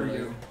Hammer, murder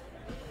you?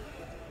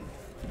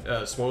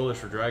 spoilers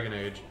for Dragon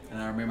Age.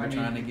 And I remember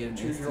trying to get an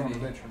choose your own STD.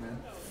 adventure, man.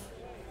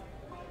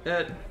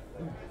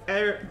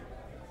 I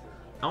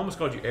almost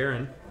called you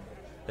Aaron.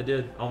 I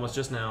did almost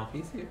just now.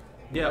 He's here.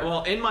 Yeah,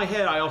 well, in my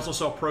head, I also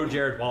saw Pro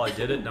Jared while I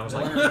did it, and I was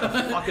like, "What the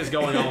fuck is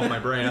going on with my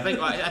brain?"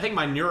 I think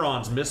my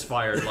neurons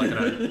misfired like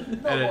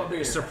at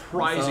a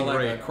surprising Saw, like,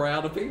 rate. a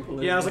crowd of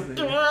people. Yeah, I was like,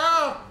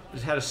 "Ah!"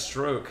 Just had a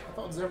stroke. I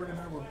thought Zephyr and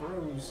I were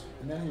bros,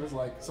 and then he was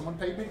like, "Someone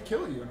paid me to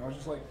kill you," and I was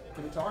just like,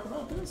 "Can we talk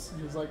about this?" And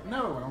he was like,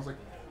 "No," and I was like,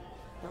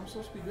 "I'm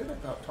supposed to be good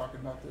about talking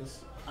about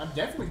this. I'm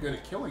definitely good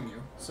at killing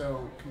you.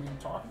 So can we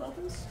talk about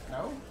this?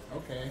 No?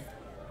 Okay."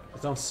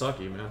 It sounds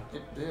sucky, man.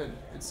 It did.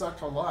 It sucked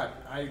a lot.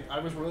 I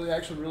was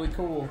actually really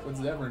cool with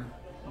Zevran.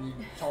 We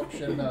talked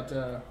shit about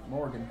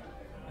Morgan,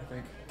 I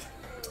think.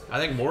 I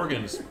think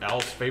Morgan's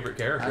Al's favorite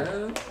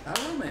character. I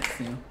romanced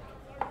him.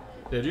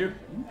 Did you?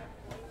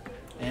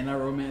 And I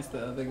romanced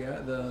the other guy,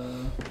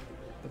 the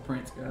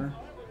prince guy.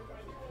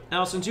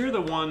 Al, since you're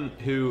the one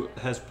who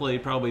has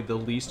played probably the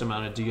least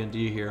amount of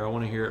D&D here, I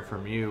want to hear it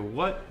from you.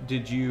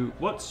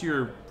 What's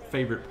your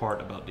favorite part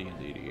about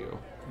D&D to you?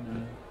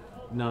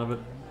 None of it?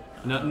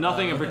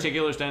 Nothing in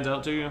particular stands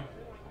out to you?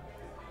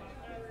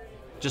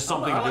 Just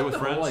something to do with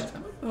friends?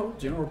 The whole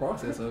general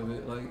process of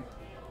it, like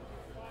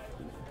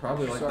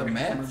probably like Sorry, the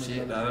math remember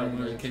shit. the I don't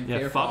language. really care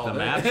Yeah, for fuck all the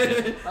that. math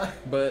shit.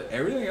 But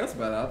everything else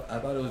about it, I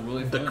thought it was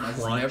really The fun. I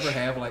just crunch. never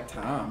have like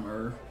time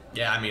or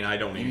Yeah, I mean, I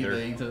don't either.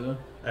 anything to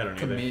I don't either.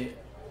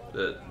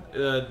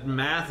 commit.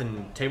 Math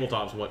and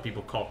tabletop's what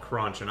people call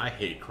crunch, and I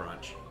hate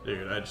crunch.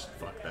 Dude, I just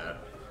fuck that.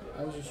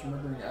 I was just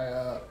remembering,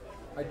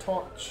 I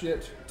talked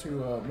shit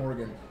to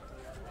Morgan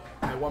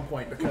at one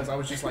point because I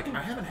was just like,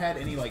 I haven't had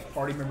any like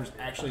party members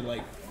actually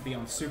like be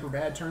on super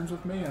bad terms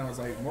with me, and I was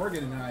like,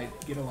 Morgan and I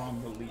get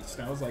along the least.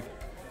 And I was like,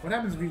 what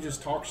happens if you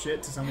just talk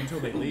shit to someone until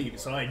they leave?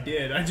 So I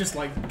did. I just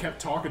like kept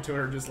talking to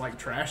her, just like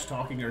trash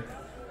talking her.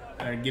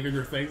 And giving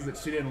her things that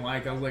she didn't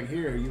like. I was like,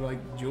 here, you like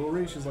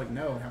jewelry? She's like,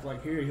 no. And I was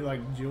like, here, you like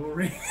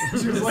jewelry?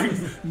 She was like,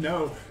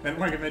 no. And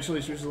like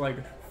eventually she was just like,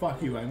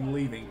 fuck you, I'm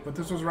leaving. But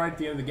this was right at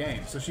the end of the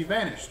game. So she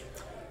vanished.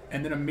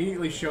 And then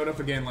immediately showed up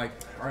again like,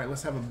 all right,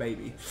 let's have a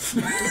baby.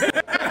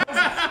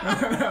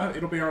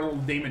 It'll be our little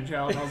demon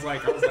child. And I was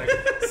like,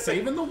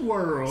 saving the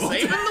world.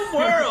 Saving the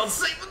world!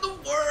 Saving the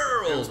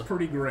It was world!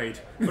 pretty great.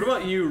 What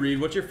about you, Reed?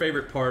 What's your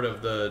favorite part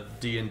of the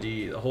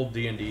D&D, the whole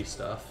D&D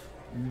stuff?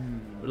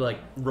 Like,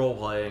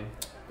 role-playing.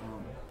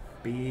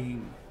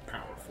 Being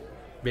powerful.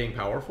 Being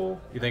powerful?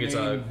 You think it's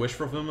a wish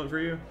fulfillment for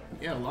you?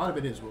 Yeah, a lot of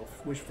it is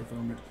wish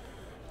fulfillment.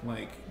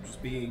 Like,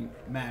 just being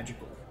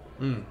magical.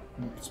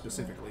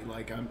 Specifically.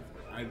 Like,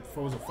 if I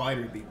was a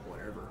fighter, it'd be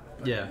whatever.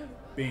 But Yeah.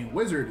 being a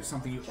wizard is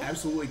something you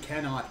absolutely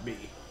cannot be.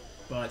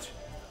 But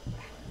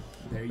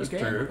there you That's go.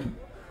 true.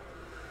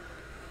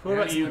 What There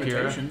are about you, some Kira?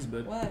 limitations,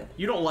 but What?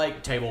 You don't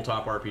like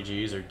tabletop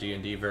RPGs or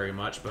D&D very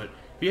much, but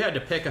if you had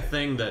to pick a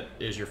thing that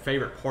is your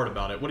favorite part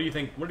about it, what do you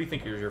think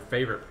is your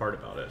favorite part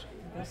about it?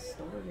 Best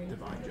story.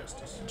 divine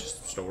justice.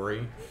 Just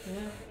story? Yeah.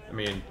 I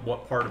mean,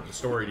 what part of the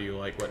story do you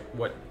like?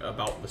 What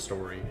about the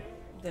story?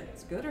 That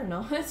it's good or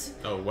not.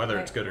 Oh, whether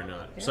Like, it's good or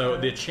not. So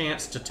yeah. the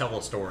chance to tell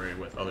a story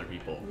with other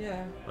people,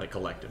 Yeah. like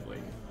collectively.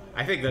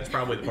 I think that's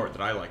probably the part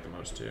that I like the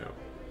most too.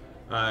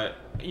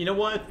 You know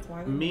what?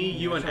 why we- Me,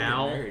 you, and That's why we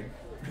Al. get married.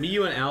 Me,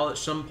 you, and Al at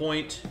some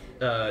point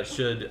I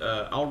should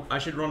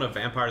run a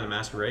Vampire the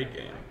Masquerade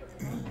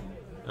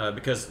game.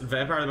 Because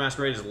Vampire the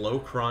Masquerade is low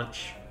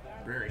crunch,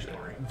 Very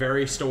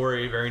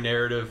story. very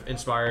narrative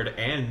inspired,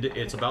 and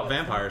it's about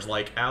vampires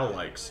like Al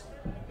likes.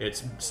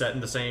 It's set in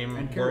the same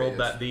And Kira world is.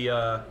 that the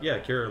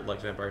Kira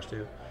likes vampires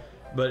too,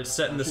 but it's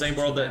set in the She's same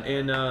just world a that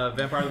in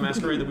Vampire the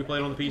Masquerade that we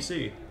played on the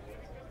PC.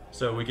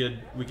 So we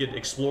could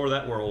explore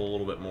that world a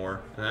little bit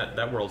more, and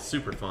that world's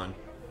super fun.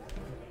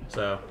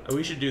 So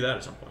we should do that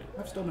at some point.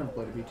 I've still never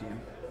played a VTM.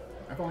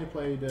 I've only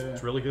played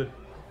It's really good.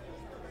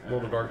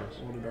 World of Darkness.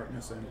 World of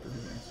Darkness and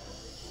Remains.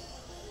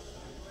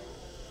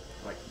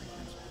 I like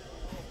Remains.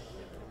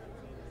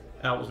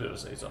 Al was gonna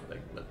say something,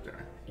 but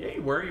yeah,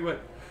 where you went?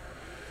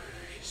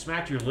 You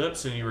smacked your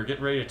lips and you were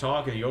getting ready to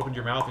talk, and you opened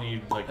your mouth and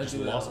you like I just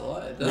do that lost. a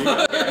lot.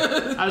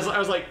 I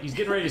was like, he's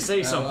getting ready to say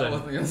I something.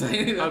 wasn't gonna say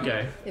anything.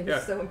 Okay. It was Yeah.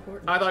 so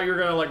important. I thought you were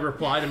gonna like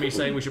reply to me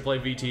saying we should play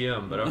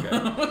VTM, but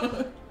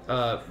okay.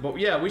 But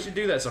yeah, we should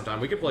do that sometime.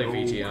 We could play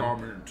VTM.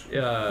 Comment.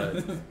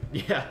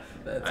 Yeah.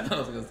 That's what I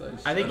was gonna say.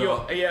 I think Shut you'll.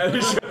 up. Yeah.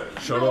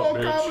 Shut up,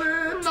 bitch.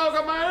 comment. No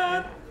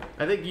comment.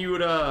 I think you would.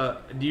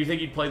 Do you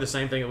think you'd play the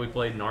same thing that we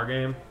played in our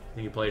game?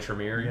 Think you play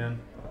Tremere again?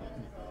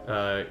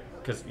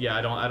 Because yeah,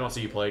 I don't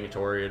see you playing a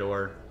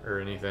Toreador or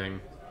anything.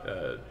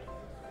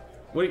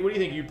 What do you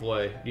think you'd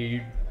play?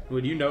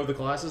 Would you know the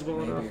classes well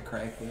Maybe a enough?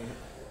 crackhead.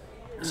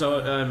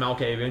 So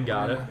Malkavian,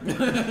 got it.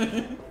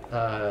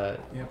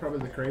 Yeah, probably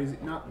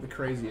not the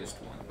craziest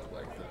one, but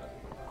like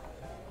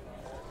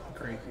the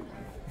crazy one.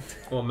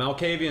 Well,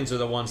 Malkavians are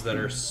the ones that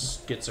are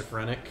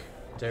schizophrenic,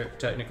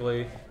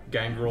 technically.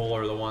 Gangrel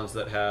are the ones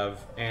that have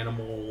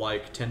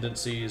animal-like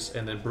tendencies,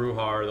 and then Bruja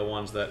are the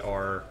ones that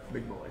are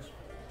Big boys.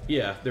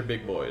 yeah, they're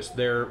big boys.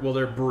 They're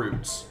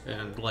brutes,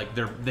 and like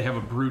they have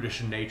a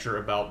brutish nature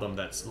about them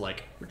that's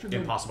like Which are the-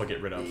 impossible to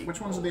get rid of.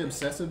 Which ones are the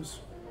obsessives?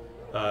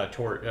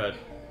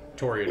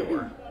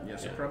 Toreador.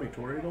 Yes, Yeah. probably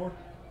Toreador.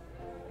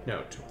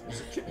 No,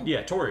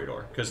 yeah,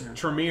 Toreador, because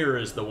Tremere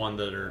is the one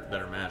that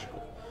are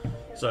magical.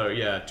 So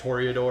yeah,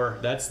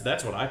 Toreador.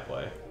 That's what I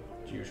play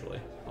usually.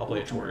 I'll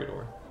play a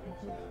Toreador.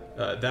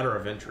 That or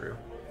a Ventru.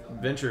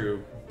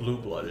 Ventru,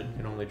 blue-blooded,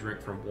 can only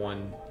drink from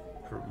one,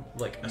 from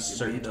like a You could be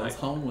certain those type.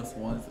 homeless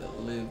ones that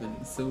live in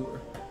the sewer.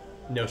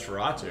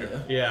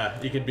 Nosferatu. Yeah,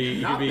 you could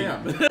be. Not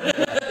them.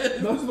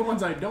 Those are the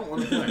ones I don't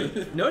want to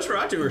play.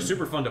 Nosferatu are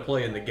super fun to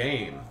play in the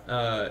game,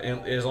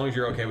 and as long as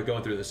you're okay with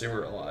going through the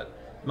sewer a lot.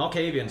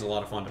 Malkavian's a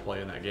lot of fun to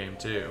play in that game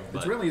too. It's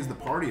But really is the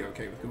party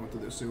okay with going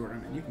through the sewer? I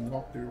mean, you can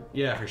walk through.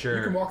 yeah, for You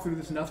sure. can walk through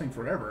this nothing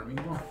forever. I mean,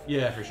 come on.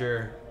 Yeah, for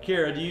sure.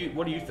 Kira,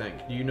 what do you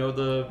think? Do you know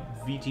the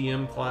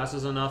VTM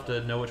classes enough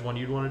to know which one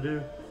you'd want to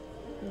do?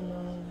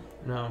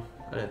 No,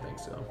 I didn't think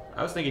so.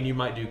 I was thinking you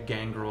might do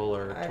Gangrel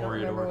or I don't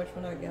remember Toreador. which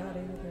one I got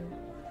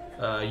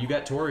either. You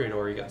got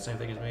Toreador. You got the same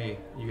thing as me.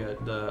 You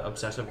got the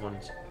obsessive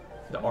ones,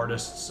 the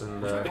artists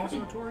and Was that the.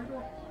 also a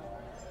Toreador?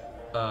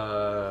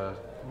 Or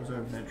Was that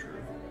a Venture?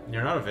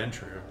 you're not a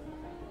Ventru.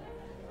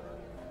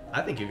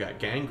 I think you got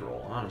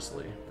Gangrel,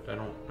 honestly, but I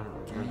don't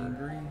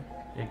remember. Gangrene.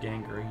 Yeah,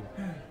 Gangrene.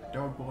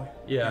 Dog boy.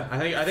 Yeah, I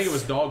think it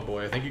was Dog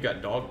Boy. I think you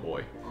got Dog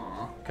Boy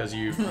Aw. because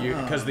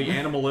because the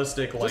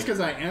animalistic Just like. because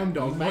I am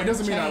dog boy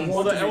doesn't mean I change.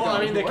 want Well, to be I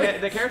dog mean, boy.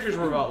 the characters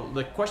were about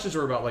the questions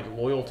were about like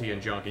loyalty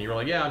and junk, and you were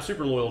like, yeah, I'm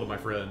super loyal to my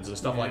friends and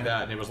stuff like Yeah.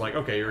 that, and it was like,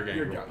 okay, you're a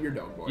Gangrel. You're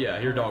dog boy. Yeah,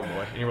 you're Dog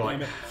Boy, and you were like,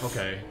 Damn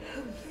okay.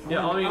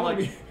 Yeah, I mean,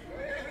 like,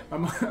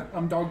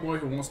 I'm dog boy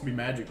who wants to be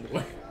magic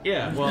boy.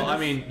 yeah. Well, I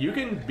mean, you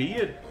could be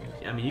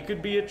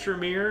a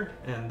Tremere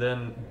and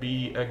then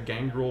be a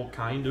Gangrel,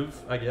 kind of,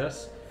 I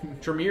guess.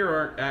 Tremere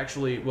aren't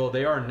actually, well,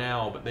 they are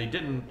now, but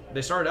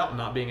they started out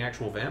not being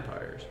actual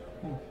vampires.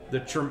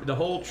 The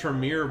whole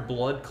Tremere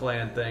blood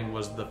clan thing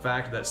was the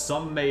fact that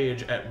some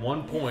mage at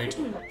one point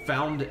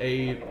found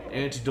a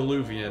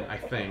antediluvian, I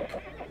think,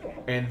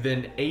 and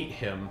then ate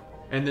him,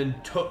 and then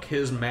took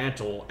his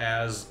mantle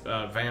as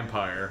a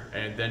vampire,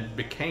 and then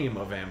became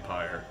a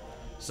vampire.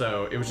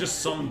 So it was just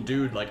some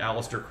dude like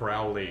Aleister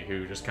Crowley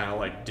who just kind of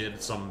like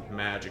did some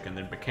magic and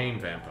then became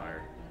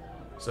vampire.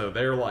 So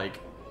they're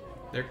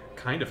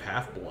kind of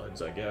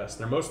half-bloods, I guess.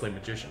 They're mostly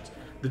magicians.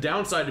 The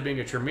downside to being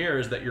a Tremere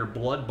is that you're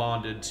blood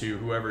bonded to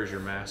whoever is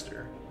your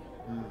master.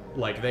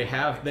 Like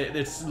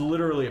it's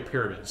literally a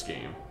pyramid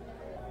scheme.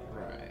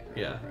 Right.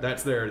 Yeah,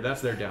 that's their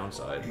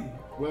downside.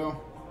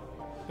 Well,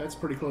 that's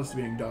pretty close to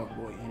being dog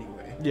boy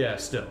anyway. Yeah,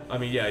 still. I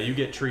mean, yeah, you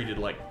get treated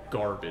like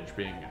garbage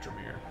being a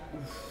Tremere.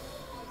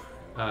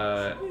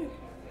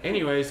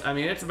 Anyways, I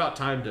mean, it's about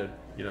time to,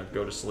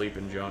 go to sleep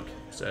and junk.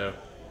 So,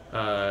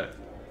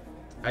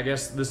 I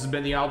guess this has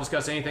been the I'll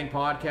Discuss Anything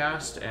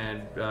podcast,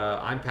 and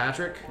I'm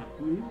Patrick,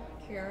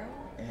 Kira?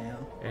 Yeah.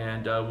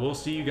 and we'll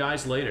see you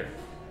guys later.